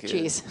of high back. school.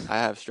 Jeez. I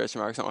have stretch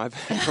marks on my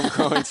back from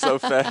growing so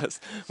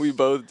fast. We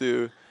both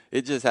do.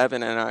 It just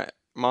happened, and our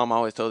mom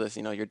always told us,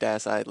 your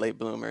dad's side, late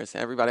bloomers.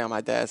 Everybody on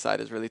my dad's side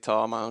is really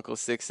tall. My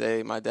uncle's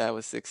 6'8". My dad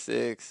was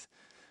 6'6".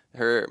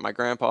 My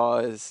grandpa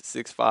is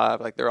 6'5".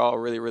 Like, they're all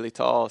really, really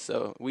tall.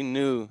 So we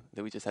knew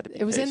that we just had to be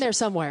It was patient. in there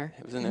somewhere.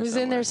 It was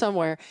in there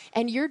somewhere.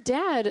 And your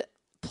dad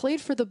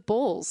played for the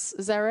Bulls.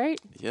 Is that right?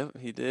 Yep,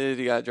 he did.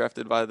 He got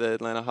drafted by the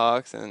Atlanta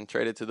Hawks and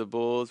traded to the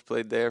Bulls,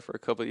 played there for a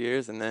couple of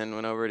years, and then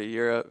went over to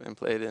Europe and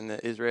played in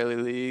the Israeli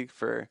league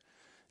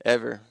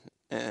forever.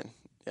 And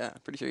yeah,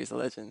 pretty sure he's a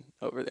legend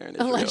over there in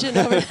Israel. A legend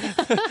over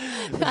there.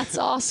 That's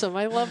awesome.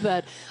 I love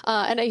that.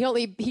 And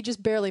he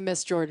just barely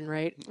missed Jordan,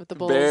 right, with the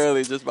Bulls?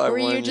 Barely, just by 1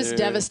 year. Were you just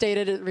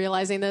devastated at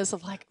realizing this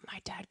of my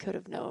dad could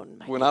have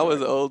known? When I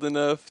was old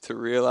enough to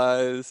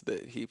realize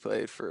that he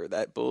played for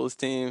that Bulls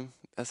team,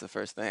 that's the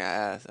first thing I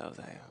asked. I was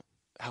like,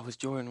 how was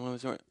Jordan? When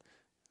was Jordan?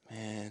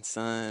 Man,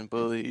 son,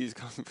 bully.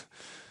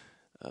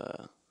 I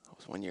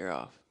was 1 year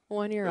off.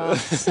 1 year off.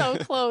 So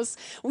close.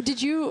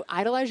 Did you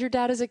idolize your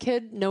dad as a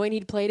kid, knowing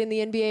he'd played in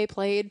the NBA,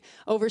 played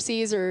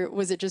overseas, or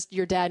was it just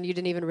your dad and you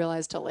didn't even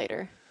realize till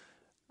later?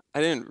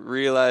 I didn't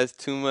realize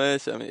too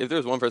much. I mean, if there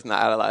was one person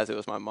I idolized, it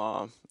was my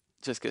mom,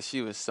 just because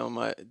she was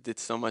did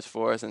so much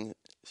for us. And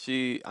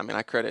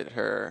I credit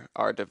her,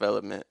 our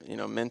development,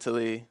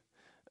 mentally,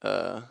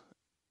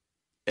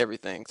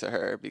 everything to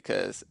her,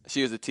 because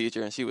she was a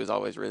teacher and she was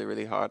always really,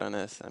 really hard on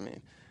us. I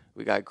mean,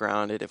 we got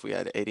grounded if we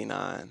had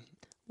 89.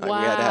 Wow.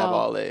 We had to have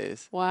all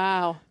A's.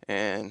 Wow.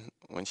 And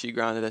when she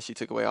grounded us, she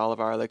took away all of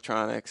our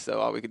electronics. So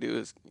all we could do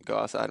is go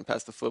outside and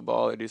pass the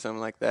football or do something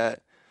like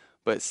that.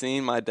 But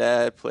seeing my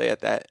dad play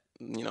at that,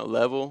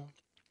 level,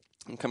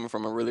 I'm coming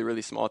from a really,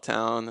 really small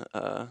town,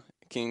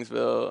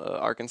 Kingsville,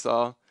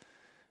 Arkansas,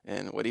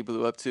 and what he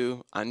blew up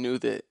to, I knew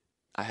that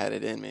I had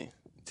it in me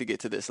to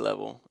get to this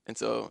level. And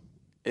so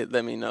it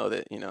let me know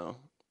that,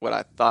 what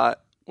I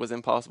thought was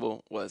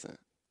impossible wasn't.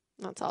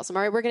 That's awesome.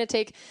 All right, we're going to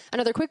take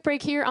another quick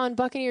break here on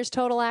Buccaneers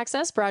Total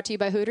Access, brought to you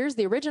by Hooters,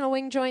 the original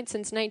wing joint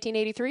since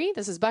 1983.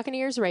 This is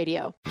Buccaneers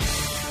Radio.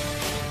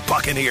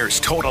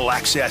 Buccaneers Total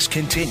Access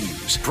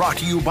continues, brought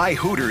to you by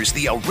Hooters,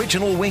 the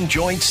original wing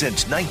joint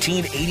since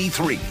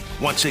 1983.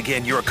 Once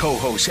again, your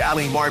co-hosts,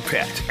 Ali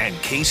Marpet and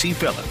Casey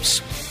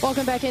Phillips.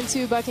 Welcome back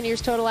into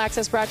Buccaneers Total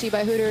Access, brought to you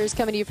by Hooters,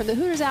 coming to you from the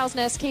Hooters Owl's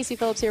Nest. Casey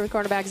Phillips here with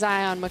cornerback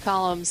Zyon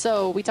McCollum.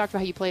 So we talked about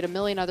how you played a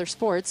million other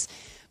sports.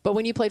 But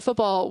when you played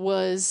football,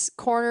 was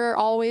corner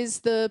always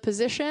the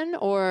position,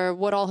 or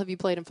what all have you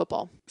played in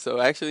football? So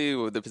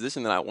actually, the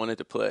position that I wanted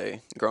to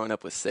play growing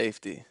up was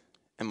safety.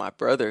 And my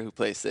brother, who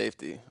plays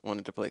safety,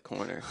 wanted to play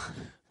corner.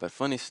 But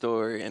funny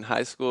story, in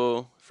high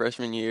school,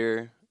 freshman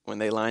year, when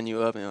they line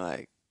you up and they're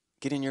like,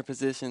 get in your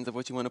positions of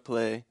what you want to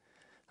play,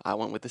 I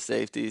went with the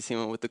safeties, he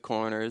went with the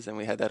corners, and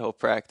we had that whole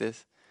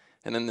practice.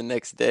 And then the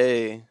next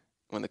day,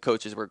 when the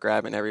coaches were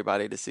grabbing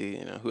everybody to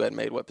see, who had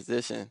made what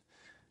position,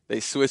 they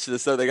switched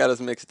us up. They got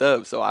us mixed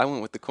up. So I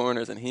went with the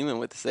corners and he went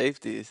with the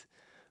safeties.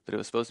 But it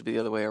was supposed to be the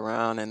other way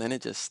around. And then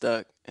it just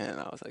stuck. And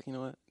I was like, you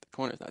know what? The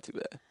corner's not too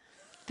bad.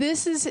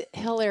 This is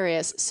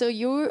hilarious. So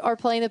you are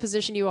playing the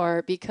position you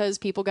are because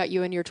people got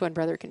you and your twin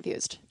brother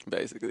confused.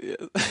 Basically,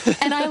 yes.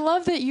 And I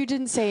love that you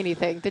didn't say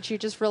anything, that you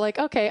just were like,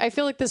 okay, I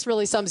feel like this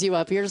really sums you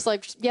up. You're just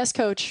like, yes,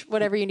 coach,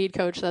 whatever you need,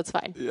 coach, that's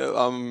fine. Yeah,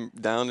 I'm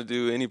down to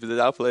do any position.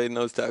 I'll play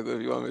nose tackle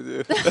if you want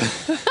me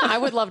to. I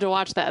would love to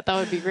watch that. That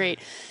would be great.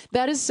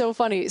 That is so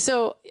funny.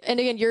 So, and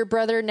again, your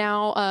brother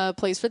now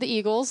plays for the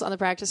Eagles on the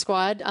practice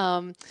squad.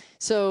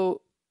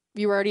 So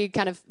you were already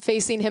kind of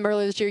facing him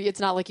earlier this year. It's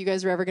not like you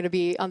guys are ever going to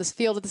be on this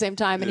field at the same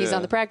time and he's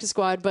on the practice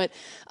squad. But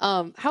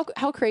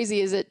how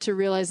crazy is it to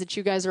realize that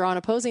you guys are on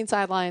opposing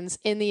sidelines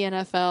in the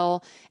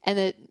NFL and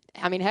that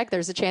I mean, heck,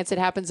 there's a chance it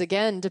happens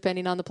again,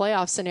 depending on the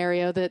playoff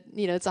scenario, that,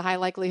 it's a high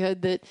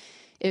likelihood that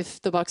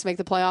if the Bucs make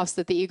the playoffs,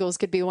 that the Eagles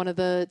could be one of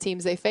the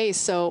teams they face.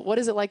 So what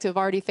is it like to have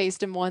already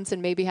faced him once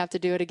and maybe have to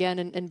do it again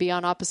and be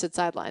on opposite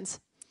sidelines?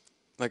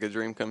 Like a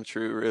dream come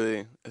true,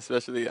 really.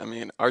 Especially,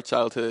 our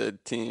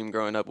childhood team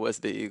growing up was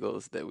the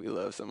Eagles that we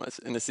love so much.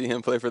 And to see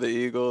him play for the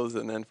Eagles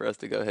and then for us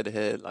to go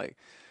head-to-head,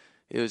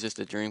 it was just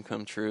a dream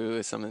come true.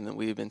 It's something that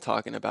we've been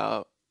talking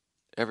about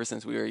ever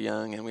since we were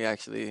young, and we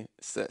actually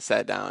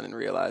sat down and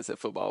realized that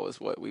football was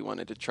what we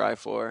wanted to try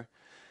for.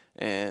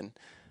 And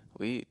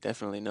we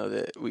definitely know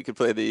that we could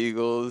play the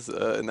Eagles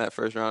in that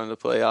first round of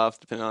the playoffs,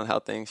 depending on how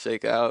things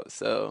shake out.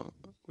 So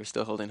we're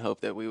still holding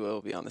hope that we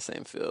will be on the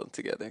same field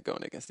together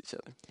going against each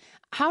other.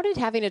 How did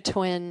having a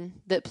twin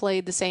that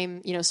played the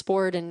same,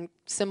 sport and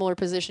similar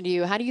position to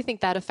you, how do you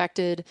think that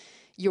affected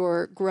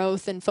your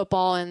growth in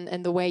football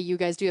and the way you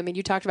guys do? I mean,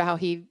 you talked about how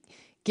he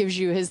gives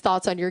you his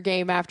thoughts on your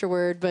game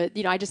afterward, but,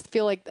 I just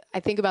feel like I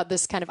think about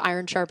this kind of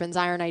iron sharpens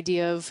iron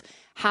idea of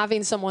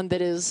having someone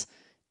that is,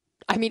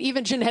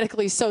 even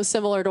genetically so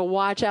similar to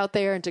watch out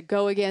there and to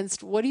go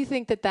against. What do you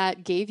think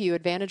that gave you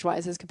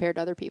advantage-wise as compared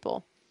to other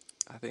people?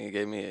 I think it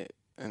gave me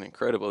an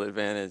incredible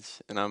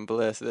advantage, and I'm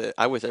blessed that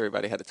I wish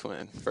everybody had a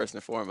twin, first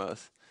and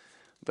foremost.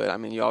 But,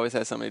 you always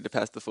had somebody to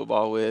pass the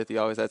football with. You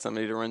always had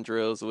somebody to run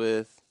drills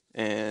with,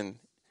 and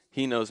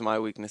he knows my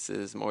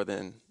weaknesses more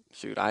than,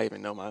 I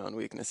even know my own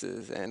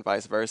weaknesses, and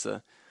vice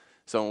versa.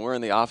 So when we're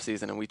in the off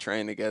season and we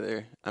train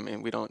together,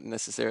 we don't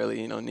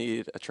necessarily,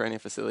 need a training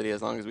facility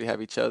as long as we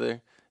have each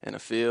other in a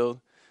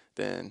field.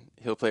 Then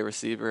he'll play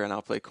receiver and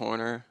I'll play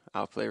corner.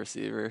 I'll play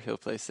receiver, he'll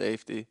play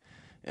safety,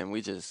 and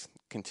we just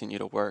continue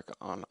to work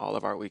on all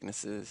of our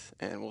weaknesses,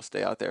 and we'll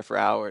stay out there for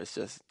hours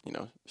just,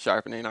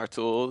 sharpening our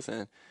tools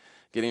and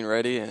getting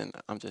ready, and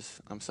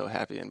I'm so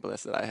happy and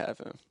blessed that I have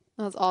him.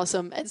 That's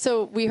awesome. And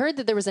so we heard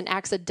that there was an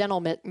accidental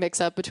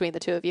mix-up between the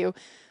two of you.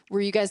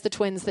 Were you guys the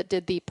twins that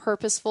did the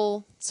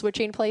purposeful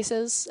switching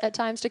places at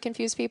times to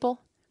confuse people?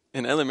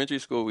 In elementary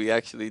school, we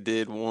actually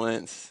did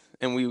once,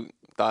 and we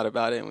thought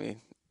about it, and we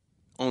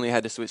only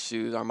had to switch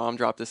shoes. Our mom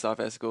dropped us off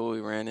at school.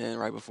 We ran in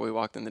right before we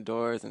walked in the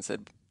doors and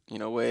said,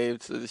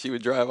 waved so that she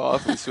would drive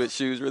off. We switched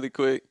shoes really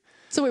quick.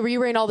 So wait, were you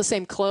wearing all the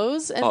same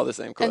clothes? All the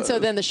same clothes. And so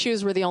then the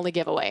shoes were the only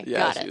giveaway. Yeah,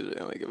 Got shoes were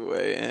the only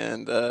giveaway.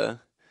 And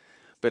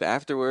but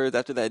afterwards,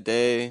 after that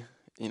day,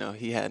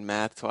 he had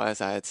math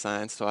twice, I had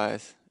science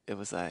twice. It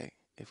was like,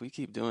 if we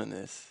keep doing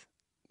this,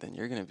 then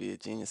you're going to be a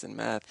genius in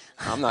math.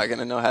 I'm not going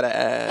to know how to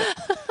add.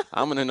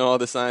 I'm going to know all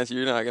the science.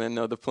 You're not going to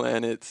know the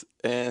planets.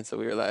 And so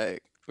we were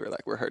like,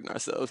 we're hurting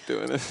ourselves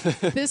doing this.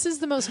 This is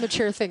the most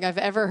mature thing I've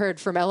ever heard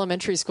from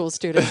elementary school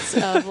students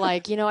of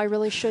I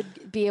really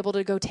should be able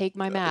to go take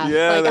my math.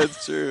 Yeah,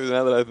 that's true.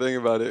 Now that I think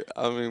about it,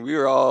 we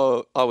were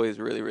all always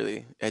really,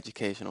 really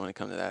educational when it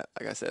comes to that.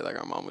 Like I said,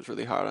 our mom was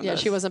really hard on us. Yeah,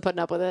 she wasn't putting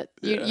up with it.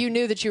 Yeah. You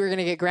knew that you were going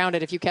to get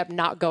grounded if you kept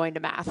not going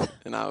to math.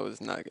 And I was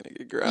not going to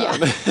get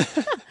grounded.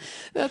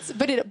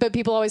 Yeah. But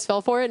people always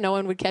fell for it. No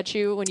one would catch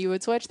you when you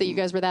would switch, that you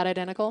guys were that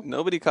identical?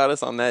 Nobody caught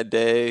us on that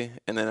day.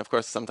 And then, of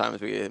course,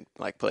 sometimes we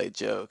would play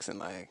jokes,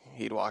 and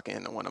he'd walk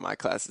into one of my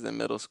classes in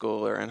middle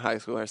school or in high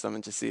school or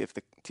something to see if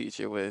the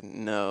teacher would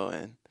know.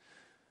 And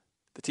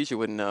the teacher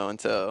wouldn't know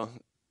until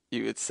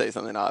you would say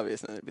something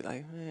obvious, and it'd be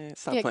like,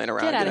 stop playing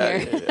around. Get out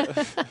of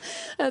here. Yeah.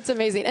 That's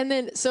amazing. And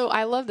then, so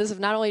I love this.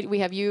 Not only we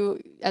have you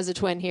as a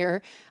twin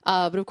here,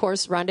 but of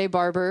course, Rondé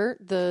Barber,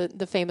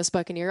 the famous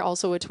Buccaneer,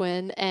 also a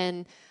twin.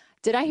 And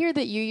did I hear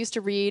that you used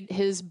to read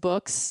his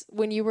books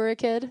when you were a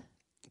kid?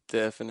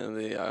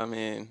 Definitely.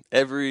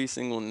 Every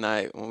single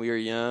night when we were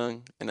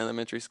young in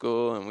elementary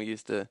school and we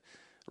used to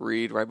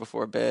read right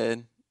before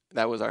bed,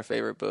 that was our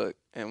favorite book.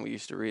 And we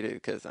used to read it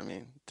because,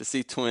 to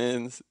see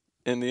twins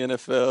in the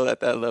NFL at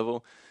that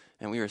level,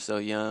 and we were so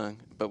young,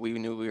 but we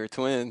knew we were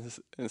twins.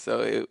 And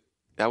so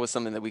that was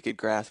something that we could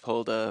grasp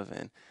hold of,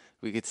 and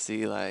we could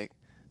see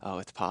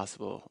it's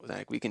possible.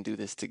 We can do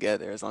this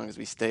together. As long as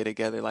we stay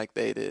together like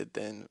they did,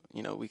 then,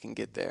 we can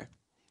get there.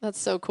 That's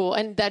so cool.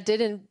 And that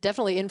did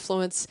definitely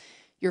influence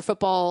your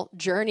football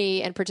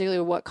journey, and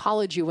particularly what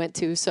college you went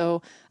to.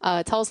 So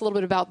tell us a little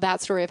bit about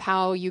that story of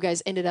how you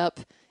guys ended up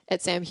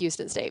at Sam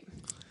Houston State.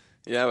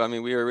 Yeah,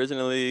 we were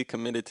originally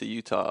committed to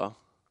Utah,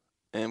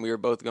 and we were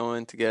both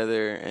going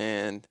together,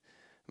 and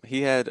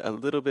he had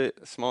a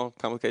small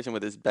complication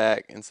with his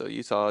back, and so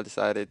Utah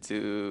decided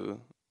to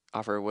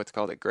offer what's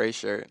called a gray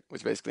shirt,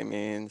 which basically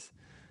means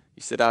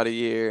you sit out a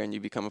year and you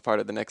become a part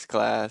of the next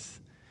class.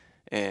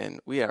 And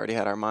we already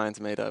had our minds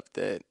made up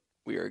that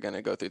we were going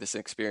to go through this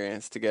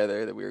experience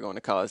together, that we were going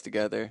to college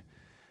together.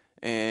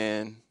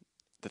 And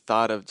the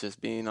thought of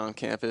just being on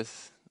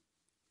campus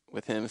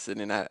with him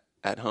sitting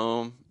at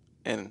home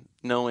and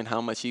knowing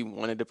how much he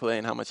wanted to play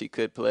and how much he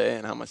could play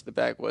and how much the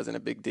back wasn't a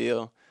big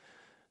deal,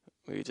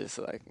 we just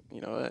you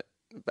know what,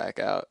 back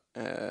out.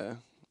 I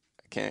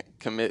can't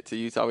commit to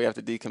Utah. We have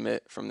to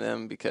decommit from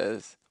them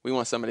because we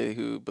want somebody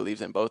who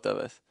believes in both of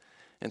us.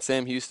 And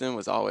Sam Houston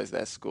was always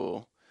that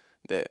school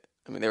that,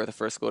 they were the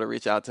first school to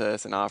reach out to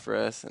us and offer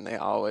us, and they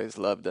always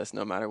loved us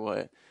no matter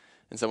what.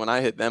 And so when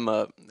I hit them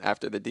up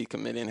after the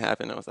decommitting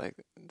happened, I was like,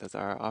 does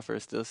our offer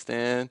still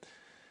stand?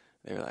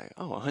 They were like,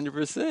 oh,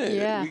 100%.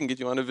 Yeah. We can get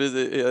you on a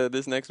visit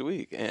this next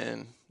week.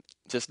 And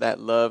just that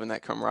love and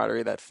that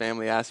camaraderie, that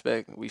family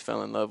aspect, we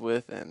fell in love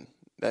with, and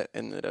that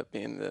ended up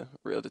being the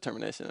real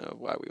determination of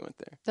why we went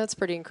there. That's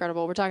pretty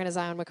incredible. We're talking to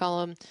Zyon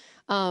McCollum.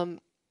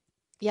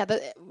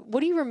 What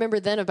do you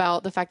remember then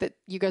about the fact that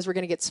you guys were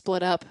going to get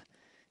split up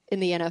in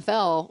the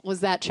NFL?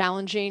 Was that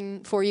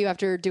challenging for you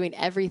after doing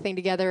everything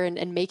together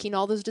and making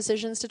all those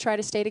decisions to try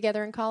to stay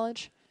together in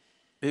college?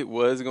 It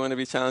was going to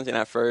be challenging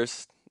at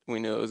first. We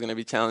knew it was going to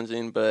be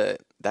challenging,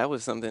 but that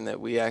was something that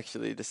we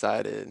actually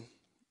decided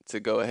to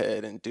go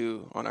ahead and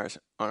do on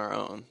our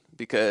own,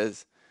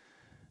 because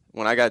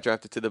when I got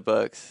drafted to the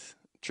Bucs,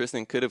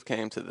 Tristan could have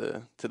came to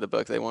the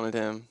Bucs. They wanted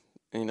him,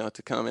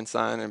 to come and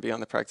sign and be on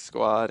the practice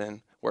squad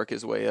and work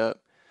his way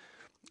up.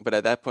 But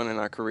at that point in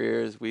our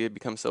careers, we had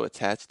become so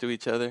attached to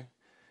each other.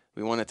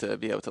 We wanted to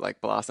be able to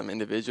blossom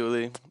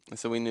individually. And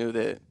so we knew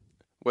that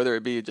whether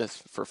it be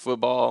just for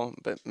football,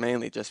 but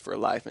mainly just for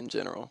life in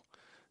general,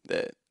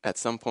 that at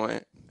some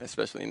point,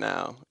 especially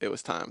now, it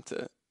was time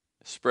to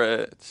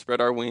spread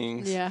our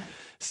wings,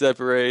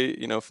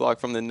 separate, flock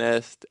from the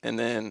nest, and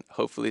then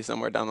hopefully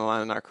somewhere down the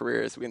line in our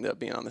careers, we end up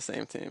being on the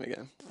same team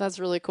again. That's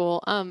really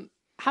cool.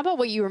 How about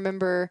what you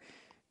remember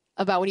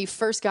about when you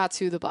first got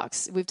to the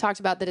Bucs? We've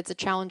talked about that it's a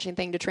challenging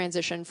thing to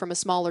transition from a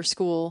smaller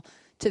school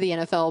to the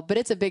NFL, but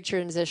it's a big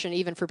transition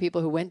even for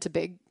people who went to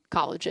big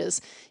colleges.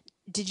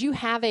 Did you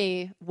have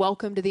a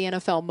welcome to the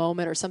NFL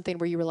moment or something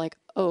where you were like,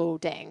 oh,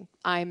 dang,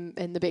 I'm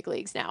in the big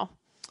leagues now?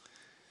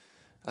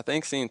 I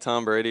think seeing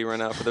Tom Brady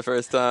run out for the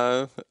first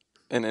time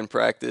and in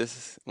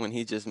practice when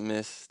he just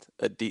missed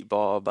a deep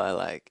ball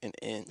by an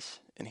inch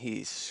and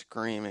he's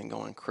screaming,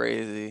 going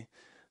crazy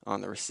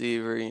on the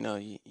receiver, you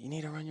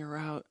need to run your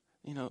route,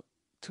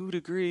 2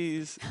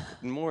 degrees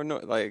more.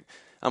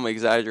 I'm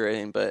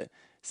exaggerating, but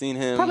seeing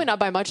him. Probably not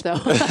by much,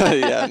 though.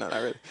 Yeah, no, not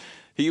really.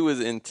 He was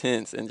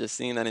intense, and just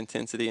seeing that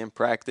intensity in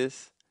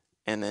practice,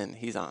 and then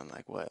he's on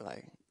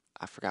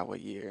I forgot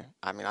what year.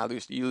 I mean,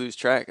 you lose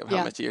track of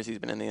how much years he's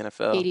been in the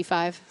NFL.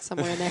 85,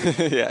 somewhere in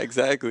there. Yeah,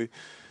 exactly.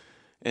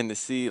 And to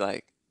see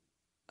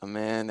a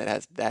man that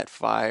has that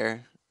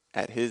fire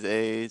at his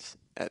age,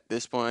 at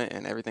this point,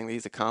 and everything that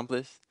he's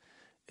accomplished,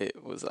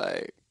 it was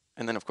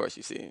and then of course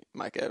you see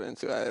Mike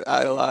Evans, who I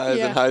idolized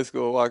in high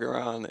school, walk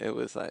around. It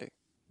was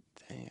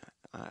dang,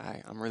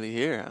 I'm really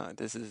here.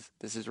 This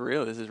is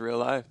real. This is real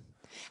life.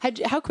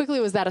 How quickly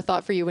was that a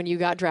thought for you when you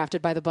got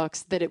drafted by the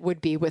Bucs that it would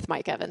be with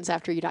Mike Evans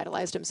after you'd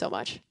idolized him so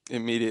much?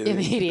 Immediately.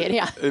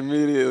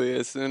 Immediately.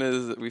 As soon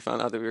as we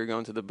found out that we were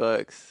going to the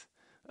Bucs,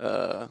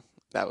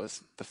 that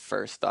was the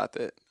first thought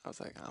that I was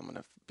like, I'm going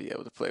to be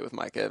able to play with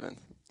Mike Evans.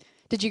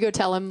 Did you go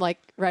tell him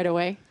right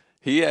away?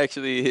 He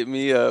actually hit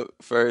me up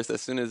first.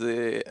 As soon as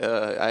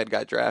I had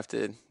got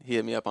drafted, he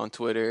hit me up on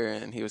Twitter,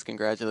 and he was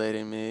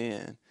congratulating me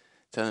and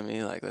telling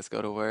me, let's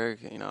go to work.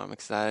 I'm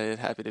excited,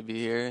 happy to be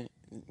here.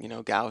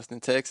 Galveston,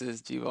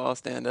 Texas, G-Ball,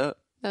 stand up.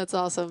 That's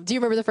awesome. Do you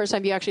remember the first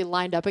time you actually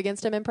lined up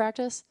against him in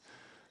practice?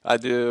 I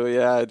do,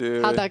 yeah, I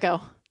do. How'd that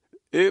go?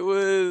 It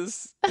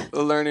was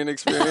a learning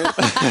experience.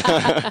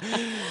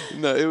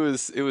 No, it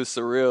was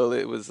surreal.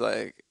 It was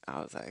I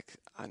was like,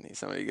 I need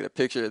somebody to get a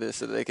picture of this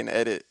so they can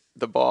edit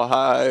the ball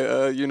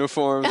high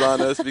uniforms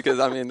on us, because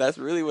that's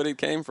really what it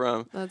came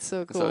from. That's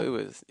so cool. So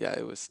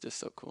it was just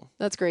so cool.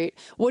 That's great.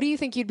 What do you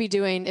think you'd be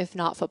doing if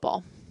not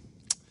football?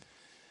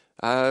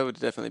 I would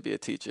definitely be a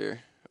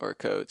teacher or a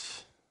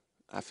coach.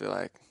 I feel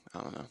I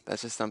don't know.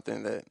 That's just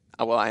something that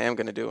I am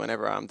going to do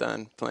whenever I'm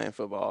done playing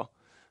football.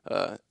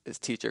 Is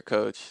teacher,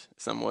 coach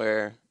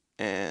somewhere,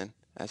 and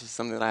that's just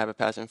something that I have a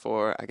passion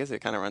for. I guess it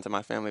kind of runs in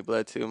my family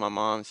blood too. My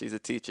mom, she's a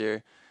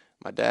teacher.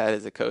 My dad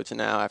is a coach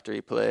now after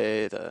he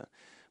played.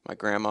 My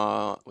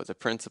grandma was a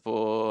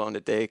principal on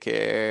the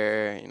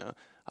daycare.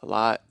 A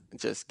lot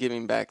just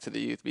giving back to the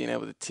youth, being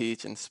able to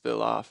teach and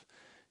spill off.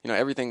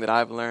 Everything that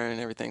I've learned,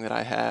 everything that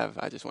I have,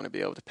 I just want to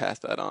be able to pass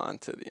that on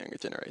to the younger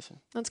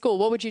generation. That's cool.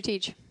 What would you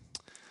teach?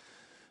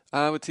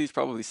 I would teach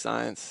probably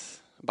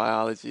science,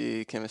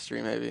 biology,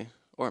 chemistry maybe,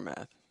 or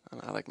math.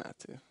 I like math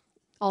too.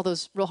 All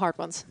those real hard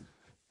ones.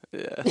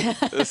 Yeah,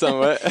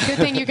 somewhat. Good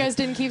thing you guys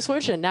didn't keep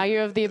switching. Now you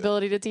have the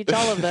ability to teach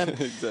all of them.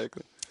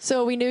 Exactly.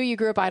 So we knew you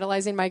grew up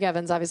idolizing Mike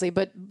Evans, obviously,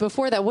 but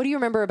before that, what do you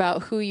remember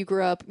about who you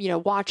grew up,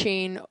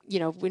 watching,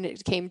 when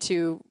it came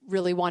to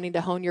really wanting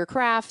to hone your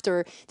craft?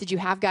 Or did you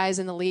have guys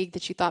in the league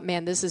that you thought,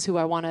 man, this is who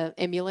I want to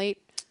emulate?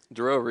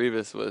 Darrelle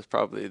Revis was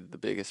probably the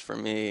biggest for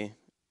me.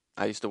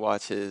 I used to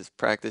watch his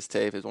practice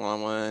tape, his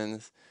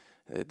one-on-ones.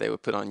 They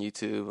would put on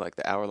YouTube,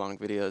 the hour-long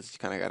videos you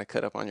kind of got to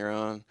cut up on your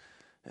own.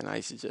 And I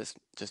used to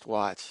just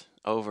watch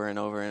over and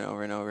over and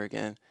over and over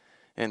again.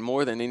 And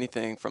more than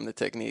anything from the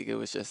technique, it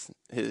was just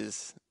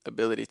his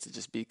ability to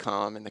just be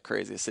calm in the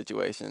craziest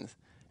situations.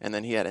 And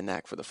then he had a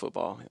knack for the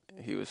football.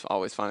 He was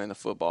always finding the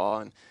football.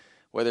 And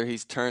whether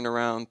he's turned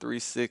around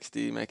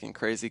 360, making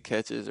crazy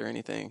catches or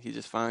anything, he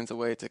just finds a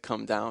way to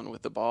come down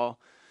with the ball.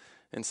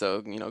 And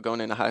so, going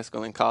into high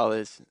school and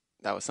college,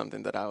 that was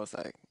something that I was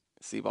like,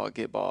 see ball,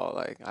 get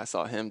ball. I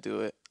saw him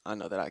do it. I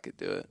know that I could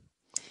do it.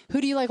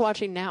 Who do you like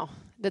watching now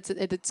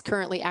that's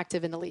currently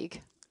active in the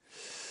league?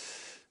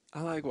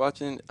 I like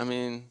watching,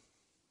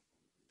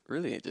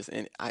 really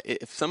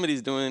if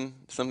somebody's doing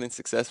something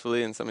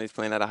successfully and somebody's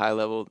playing at a high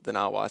level, then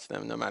I'll watch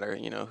them no matter,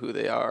 who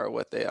they are or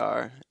what they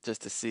are,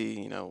 just to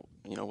see,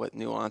 what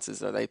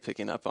nuances are they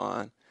picking up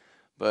on.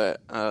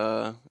 But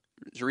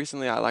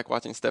recently I like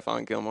watching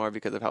Stephon Gilmore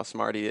because of how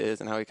smart he is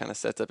and how he kind of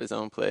sets up his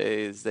own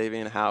plays.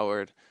 Xavier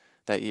Howard,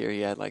 that year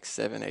he had like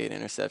 7-8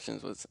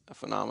 interceptions, was a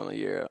phenomenal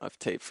year of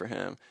tape for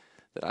him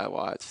that I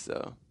watched.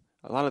 So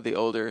a lot of the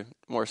older,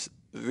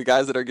 the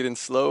guys that are getting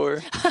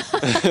slower,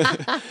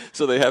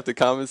 so they have to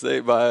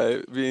compensate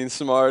by being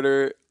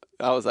smarter.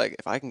 I was like,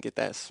 if I can get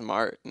that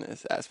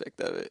smartness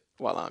aspect of it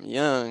while I'm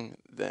young,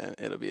 then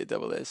it'll be a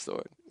double-edged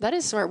sword. That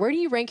is smart. Where do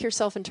you rank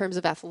yourself in terms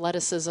of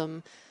athleticism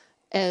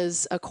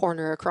as a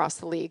corner across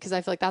the league? Because I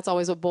feel like that's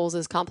always what Bowles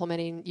is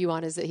complimenting you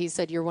on, is that he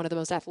said you're one of the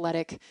most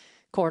athletic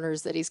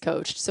corners that he's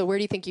coached. So where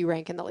do you think you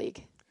rank in the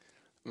league?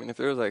 If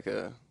there was like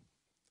a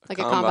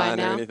combine or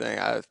now? anything,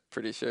 I was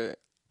pretty sure.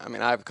 I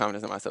have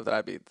confidence in myself that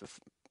I'd be the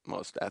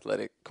most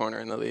athletic corner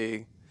in the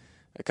league.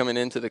 Coming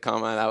into the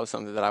combine, that was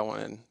something that I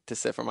wanted to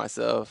set for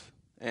myself,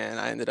 and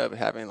I ended up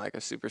having like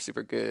a super,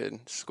 super good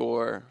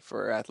score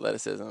for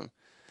athleticism.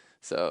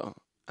 So,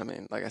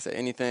 like I said,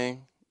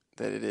 anything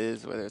that it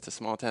is, whether it's a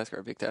small task or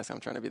a big task, I'm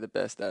trying to be the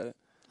best at it.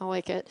 I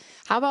like it.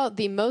 How about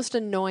the most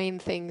annoying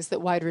things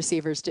that wide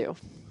receivers do?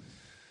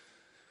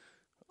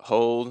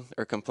 Hold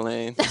or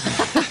complain.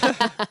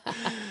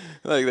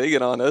 Like, they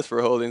get on us for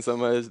holding so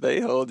much. They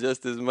hold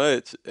just as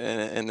much.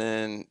 And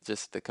then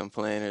just the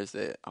complainers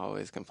that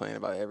always complain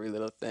about every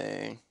little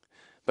thing.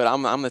 But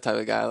I'm the type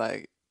of guy,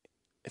 like,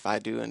 if I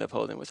do end up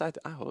holding, which I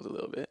hold a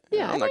little bit.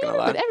 Yeah, I'm not going to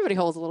lie. Everybody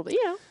holds a little bit,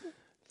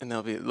 And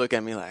they'll look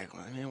at me like,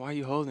 man, why are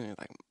you holding it?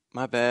 Like,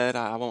 my bad.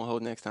 I won't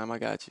hold next time. I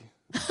got you.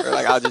 Or,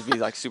 like, I'll just be,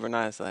 like, super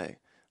nice, like,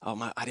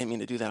 oh, I didn't mean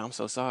to do that. I'm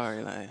so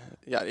sorry. Like,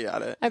 yada,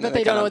 yada. I bet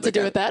they don't know what to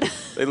do with that.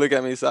 They look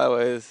at me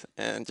sideways,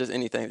 and just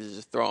anything to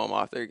just throw them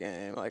off their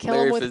game. Like, Kill 'em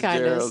Larry with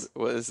Fitzgerald kindness.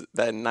 was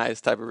that nice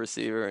type of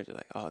receiver. And you're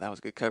like, oh, that was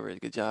good coverage.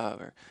 Good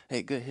job. Or,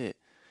 hey, good hit.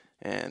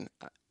 And,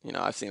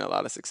 I've seen a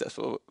lot of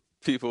successful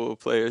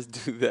players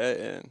do that.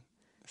 And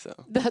so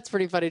That's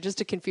pretty funny, just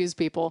to confuse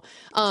people.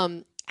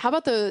 How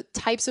about the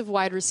types of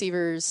wide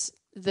receivers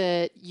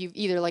that you've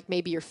either, like,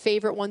 maybe your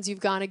favorite ones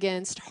you've gone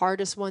against,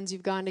 hardest ones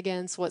you've gone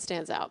against? What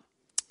stands out?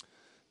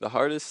 the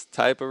hardest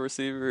type of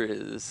receiver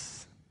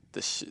is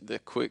the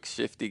quick,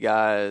 shifty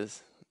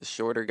guys, the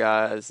shorter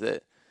guys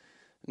that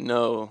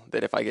know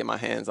that if I get my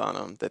hands on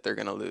them, that they're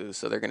going to lose.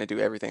 So they're going to do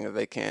everything that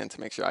they can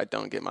to make sure I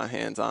don't get my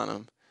hands on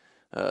them.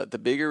 The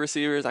bigger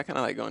receivers, I kind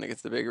of like going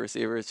against the bigger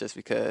receivers just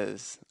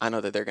because I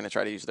know that they're going to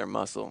try to use their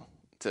muscle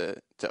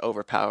to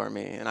overpower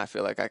me, and I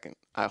feel like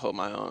I hold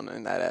my own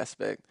in that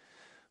aspect.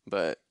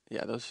 But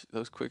yeah,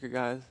 those quicker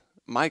guys.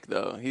 Mike,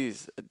 though,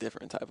 he's a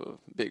different type of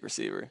big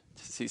receiver.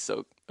 Just, he's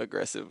so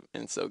aggressive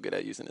and so good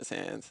at using his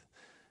hands.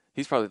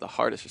 He's probably the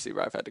hardest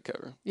receiver I've had to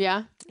cover.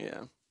 Yeah?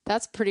 Yeah.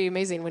 That's pretty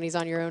amazing when he's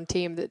on your own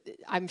team.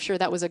 I'm sure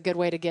that was a good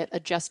way to get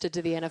adjusted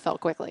to the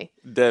NFL quickly.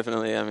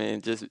 Definitely. I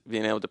mean, just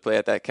being able to play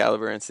at that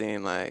caliber and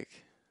seeing, like,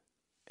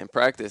 in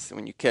practice,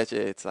 when you catch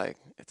it, it's like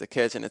it's a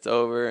catch and it's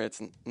over.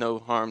 It's no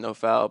harm, no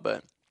foul.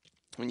 But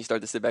when you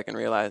start to sit back and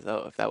realize,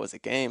 oh, if that was a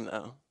game,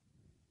 though,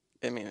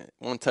 I mean,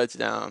 one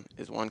touchdown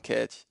is one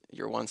catch.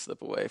 You're one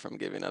slip away from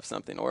giving up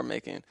something or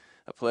making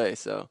a play.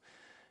 So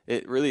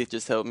it really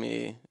just helped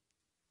me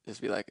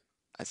just be like,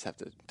 I just have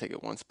to take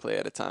it one play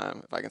at a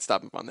time. If I can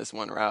stop him on this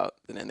one route,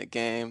 then in the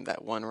game,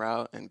 that one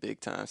route in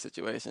big-time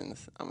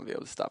situations, I'm going to be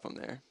able to stop him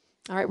there.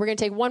 All right, we're going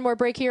to take one more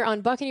break here on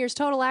Buccaneers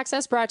Total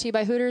Access, brought to you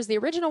by Hooters, the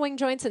original wing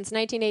joint since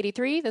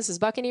 1983. This is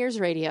Buccaneers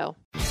Radio.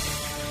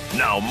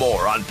 Now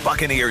more on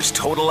Buccaneers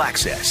Total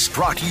Access,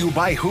 brought to you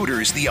by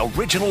Hooters, the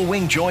original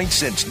wing joint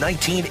since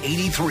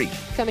 1983.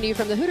 Coming to you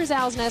from the Hooters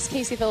Owl's Nest,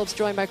 Casey Phillips,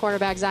 joined by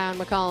cornerback Zyon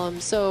McCollum.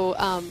 So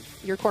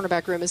your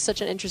cornerback room is such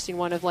an interesting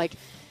one of, like,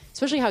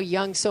 especially how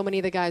young so many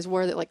of the guys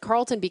were, that, like,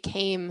 Carlton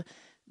became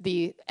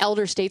the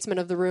elder statesman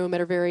of the room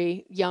at a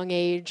very young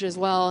age as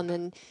well. And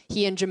then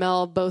he and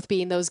Jamel both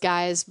being those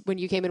guys when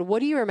you came in. What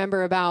do you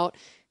remember about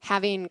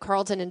having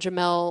Carlton and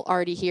Jamel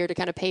already here to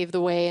kind of pave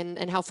the way,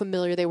 and how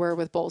familiar they were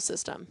with Bowles'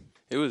 system?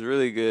 It was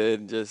really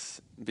good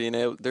just being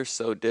able – they're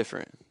so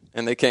different.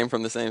 And they came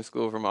from the same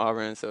school from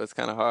Auburn, so it's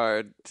kind of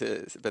hard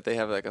to – but they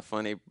have, like, a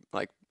funny,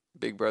 like,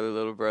 big brother,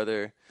 little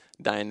brother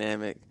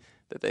dynamic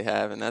that they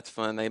have, and that's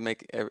fun. They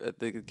make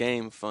the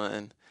game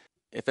fun.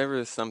 If ever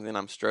it's something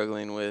I'm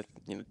struggling with,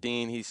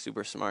 Dean, he's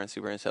super smart and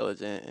super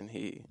intelligent, and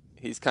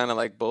he's kind of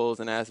like Bowles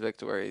in aspect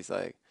to where he's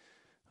like,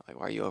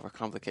 why are you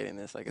overcomplicating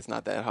this? Like, it's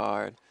not that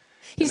hard.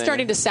 He's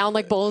starting to sound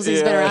like Bowles.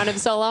 He's been around him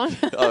so long.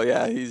 Oh,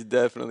 yeah, he's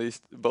definitely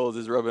 – Bowles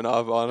is rubbing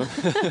off on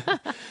him.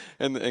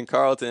 and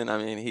Carlton, I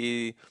mean,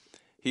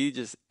 he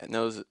just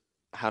knows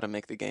how to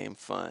make the game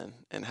fun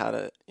and how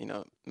to,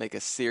 make a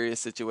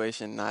serious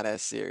situation not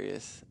as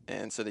serious,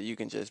 and so that you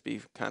can just be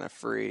kind of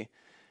free.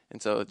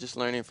 And so just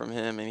learning from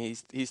him, and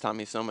he's taught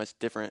me so much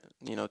different,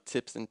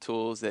 tips and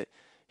tools that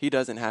he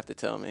doesn't have to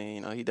tell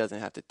me, he doesn't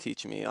have to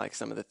teach me like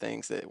some of the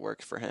things that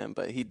works for him,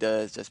 but he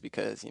does just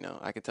because,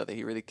 I can tell that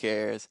he really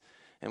cares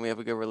and we have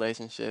a good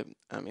relationship.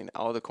 I mean,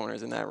 all the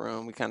corners in that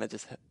room, we kind of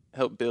just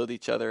help build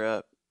each other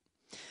up.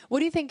 What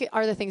do you think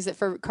are the things that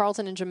for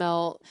Carlton and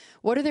Jamel,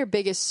 what are their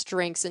biggest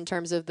strengths in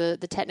terms of the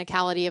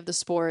technicality of the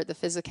sport, the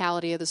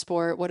physicality of the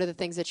sport? What are the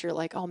things that you're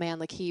like, oh man,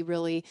 like he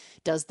really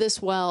does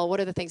this well? What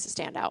are the things that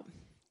stand out?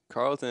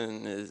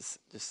 Carlton is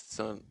just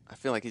I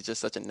feel like he's just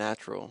such a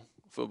natural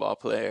football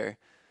player.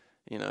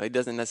 He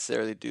doesn't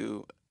necessarily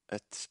do a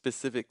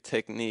specific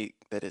technique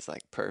that is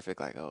like perfect,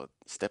 like, oh,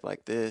 step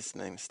like this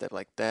and then step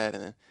like that.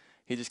 And then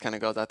he just kind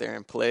of goes out there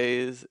and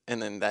plays.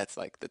 And then that's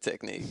like the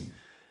technique.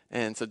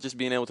 And so just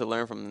being able to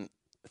learn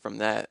from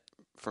that,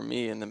 for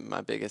me, and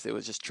my biggest, it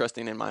was just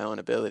trusting in my own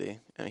ability.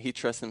 And he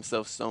trusts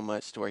himself so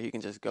much to where he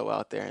can just go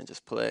out there and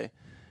just play.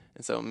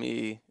 And so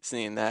me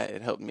seeing that,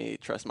 it helped me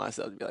trust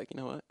myself to be like, you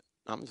know what,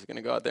 I'm just going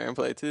to go out there and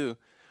play too.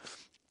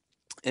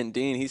 And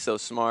Dean, he's so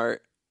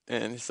smart.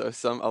 And so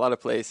a lot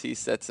of plays he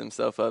sets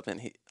himself up, and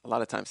a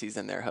lot of times he's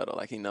in their huddle,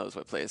 like he knows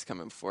what play is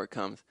coming before it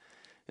comes.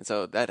 And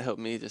so that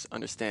helped me just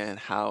understand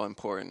how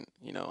important,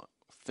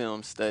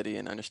 film study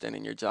and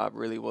understanding your job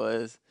really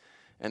was.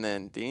 And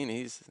then Dean,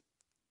 he's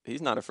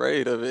not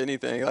afraid of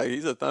anything. Like,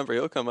 he's a thumper.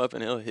 He'll come up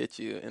and he'll hit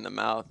you in the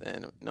mouth.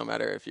 And no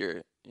matter if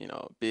you're,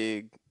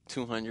 big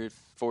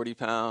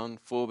 240-pound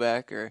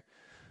fullback or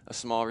a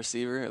small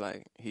receiver,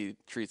 like, he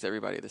treats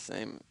everybody the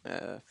same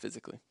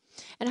physically.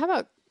 And how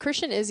about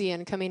Christian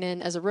Izzian coming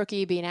in as a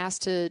rookie, being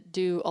asked to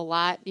do a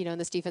lot, in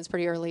this defense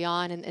pretty early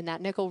on in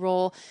that nickel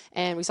role.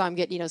 And we saw him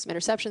get, some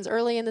interceptions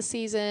early in the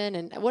season.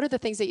 And what are the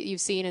things that you've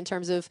seen in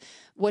terms of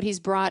what he's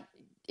brought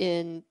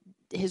in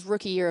his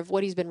rookie year of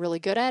what he's been really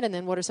good at? And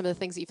then what are some of the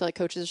things that you feel like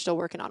coaches are still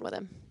working on with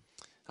him?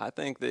 I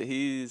think that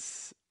he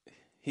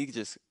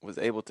just was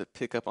able to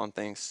pick up on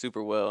things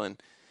super well. And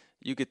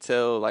you could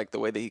tell, like, the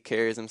way that he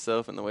carries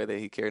himself and the way that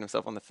he carried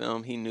himself on the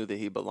film, he knew that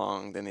he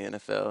belonged in the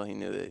NFL. He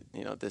knew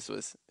that, this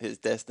was his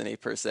destiny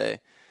per se.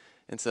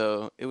 And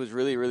so it was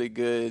really, really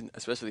good,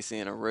 especially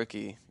seeing a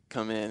rookie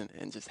come in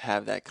and just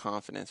have that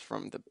confidence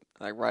from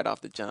right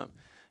off the jump.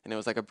 And it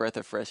was like a breath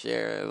of fresh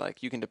air.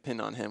 Like, you can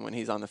depend on him when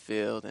he's on the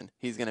field, and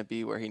he's going to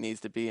be where he needs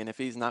to be. And if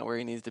he's not where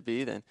he needs to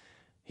be, then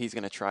he's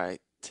going to try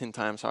 10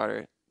 times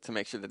harder to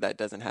make sure that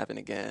doesn't happen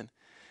again.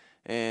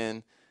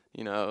 And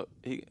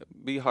he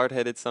be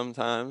hard-headed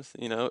sometimes,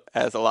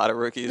 as a lot of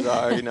rookies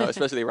are,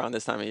 especially around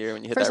this time of year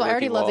when you hit First that of all, I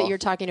already wall. love that you're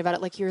talking about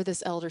it like you're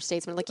this elder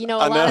statesman. Like, a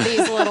lot of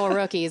these little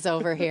rookies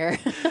over here.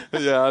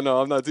 Yeah, I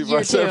know. I'm not too far.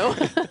 You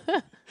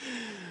too.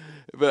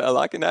 But a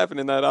lot can happen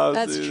in that offseason.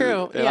 That's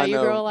true. And yeah, you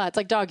grow a lot. It's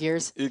like dog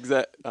years.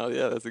 Exactly. Oh,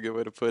 yeah, that's a good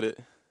way to put it.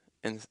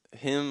 And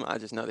him, I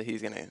just know that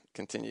he's going to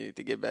continue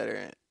to get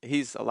better.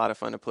 He's a lot of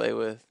fun to play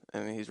with,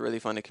 and he's really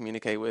fun to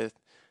communicate with.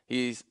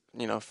 He's,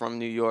 from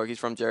New York. He's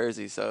from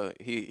Jersey, so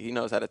he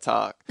knows how to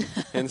talk.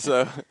 And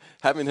so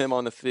having him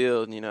on the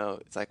field,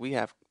 it's like we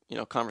have,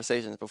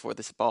 conversations before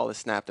this ball is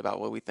snapped about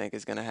what we think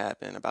is going to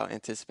happen, about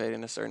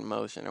anticipating a certain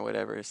motion or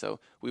whatever.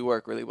 So we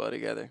work really well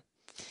together.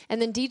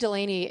 And then Dee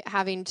Delaney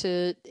having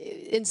to,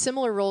 in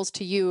similar roles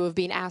to you, of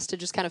being asked to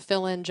just kind of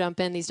fill in, jump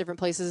in these different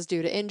places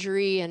due to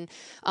injury, and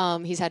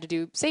he's had to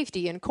do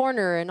safety and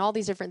corner and all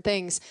these different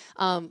things.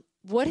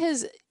 What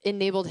has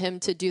enabled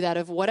him to do that,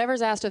 of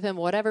whatever's asked of him,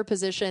 whatever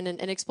position,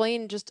 and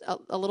explain just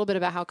a little bit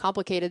about how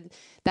complicated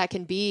that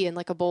can be in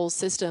like a Bulls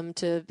system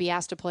to be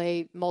asked to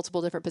play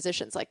multiple different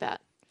positions like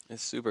that?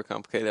 It's super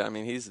complicated. I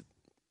mean, he's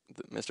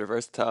Mr.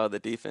 Versatile of the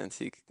defense.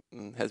 He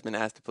has been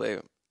asked to play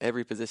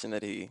every position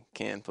that he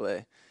can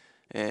play.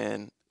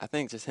 And I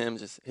think just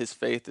his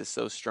faith is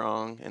so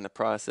strong in the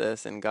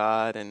process and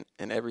God and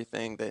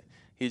everything, that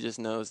he just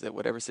knows that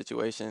whatever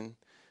situation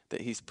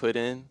that he's put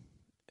in,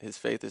 his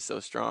faith is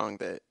so strong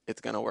that it's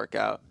going to work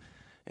out.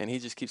 And he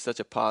just keeps such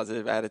a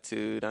positive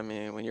attitude. I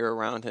mean, when you're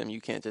around him, you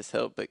can't just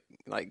help but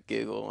like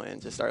giggle and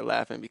just start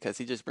laughing, because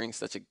he just brings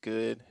such a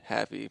good,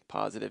 happy,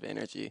 positive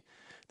energy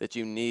that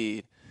you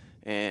need.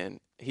 And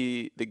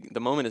the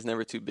moment is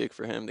never too big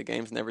for him. The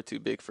game's never too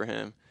big for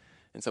him.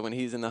 And so when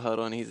he's in the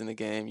huddle and he's in the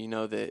game,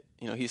 that,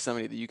 he's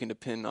somebody that you can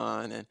depend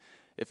on. And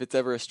if it's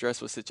ever a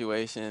stressful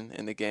situation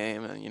in the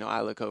game, and,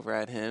 I look over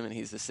at him and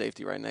he's the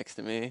safety right next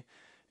to me,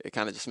 it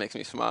kind of just makes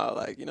me smile.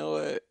 Like, you know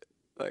what?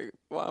 Like,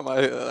 why am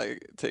I,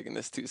 like, taking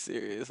this too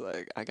serious?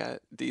 Like, I got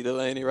Dee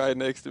Delaney right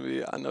next to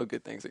me. I know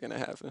good things are going to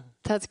happen.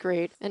 That's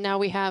great. And now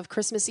we have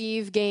Christmas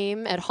Eve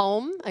game at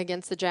home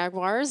against the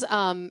Jaguars.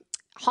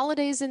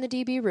 Holidays in the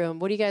DB room.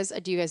 What do you guys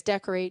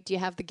decorate? Do you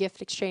have the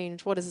gift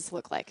exchange? What does this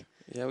look like?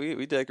 Yeah,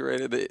 we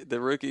decorated. The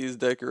rookies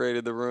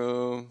decorated the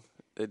room.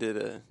 They did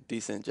a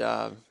decent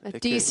job.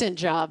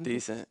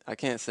 Decent. I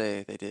can't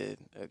say they did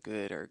a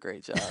good or a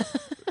great job.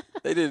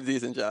 They did a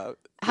decent job.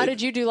 How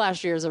did you do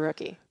last year as a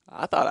rookie?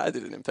 I thought I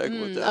did an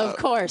impeccable job. Of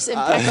course,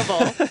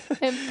 impeccable.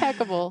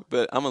 Impeccable.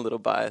 But I'm a little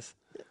biased.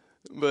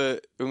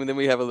 But then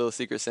we have a little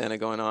Secret Santa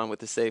going on with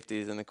the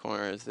safeties in the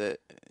corners that,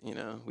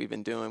 we've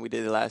been doing. We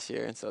did it last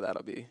year, and so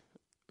that'll be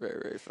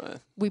very, very fun.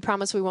 We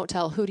promise we won't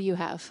tell. Who do you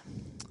have?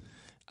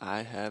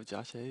 I have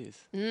Josh Hayes.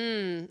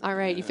 All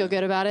right. You feel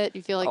good about it?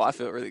 You feel like? Oh, I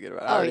feel really good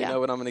about it. I already know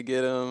what I'm going to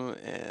get him,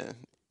 and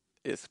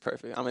it's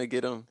perfect. I'm going to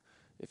get him.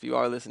 If you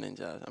are listening,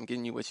 Josh, I'm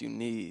getting you what you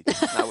need,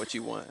 not what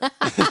you want.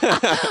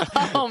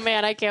 Oh,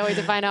 man, I can't wait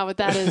to find out what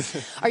that is.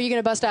 Are you going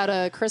to bust out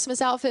a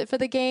Christmas outfit for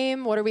the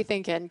game? What are we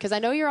thinking? Because I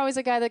know you're always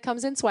a guy that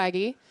comes in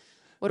swaggy.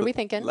 What are we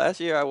thinking? Last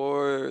year I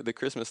wore the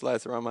Christmas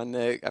lights around my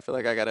neck. I feel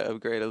like I got to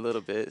upgrade a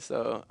little bit,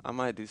 so I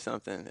might do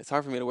something. It's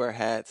hard for me to wear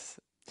hats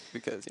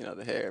because,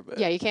 the hair. But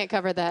yeah, you can't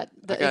cover the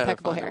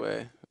impeccable hair. A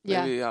way.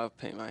 Maybe I'll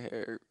paint my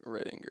hair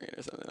red and green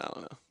or something. I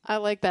don't know. I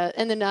like that.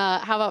 And then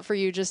how about for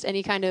you, just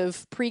any kind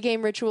of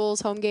pregame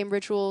rituals, home game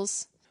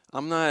rituals?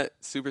 I'm not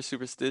super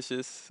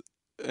superstitious,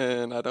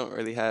 and I don't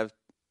really have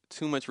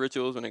too much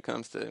rituals when it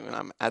comes to when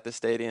I'm at the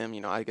stadium.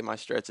 I get my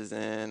stretches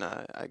in,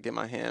 I get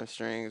my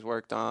hamstrings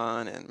worked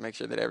on and make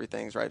sure that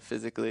everything's right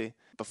physically.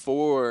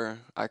 Before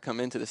I come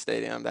into the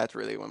stadium, that's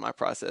really when my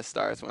process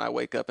starts. When I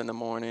wake up in the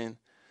morning,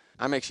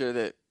 I make sure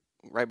that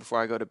right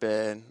before I go to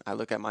bed, I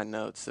look at my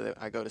notes so that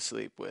I go to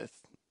sleep with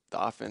the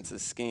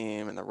offensive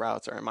scheme and the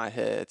routes are in my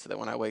head so that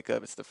when I wake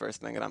up, it's the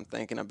first thing that I'm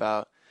thinking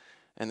about.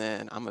 And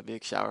then I'm a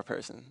big shower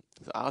person,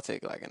 so I'll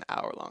take like an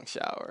hour-long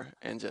shower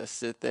and just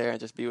sit there and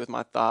just be with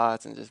my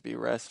thoughts and just be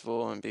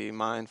restful and be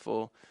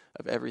mindful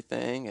of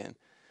everything and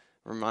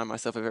remind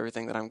myself of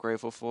everything that I'm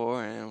grateful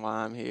for and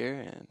why I'm here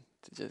and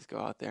to just go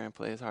out there and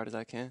play as hard as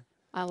I can.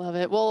 I love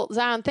it. Well,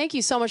 Zyon, thank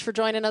you so much for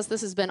joining us.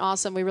 This has been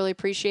awesome. We really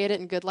appreciate it,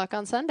 and good luck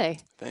on Sunday.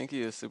 Thank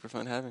you. It's super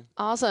fun having.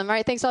 Awesome. All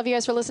right, thanks all of you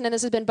guys for listening.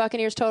 This has been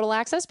Buccaneers Total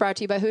Access, brought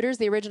to you by Hooters,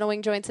 the original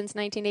wing joint since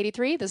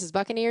 1983. This is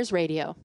Buccaneers Radio.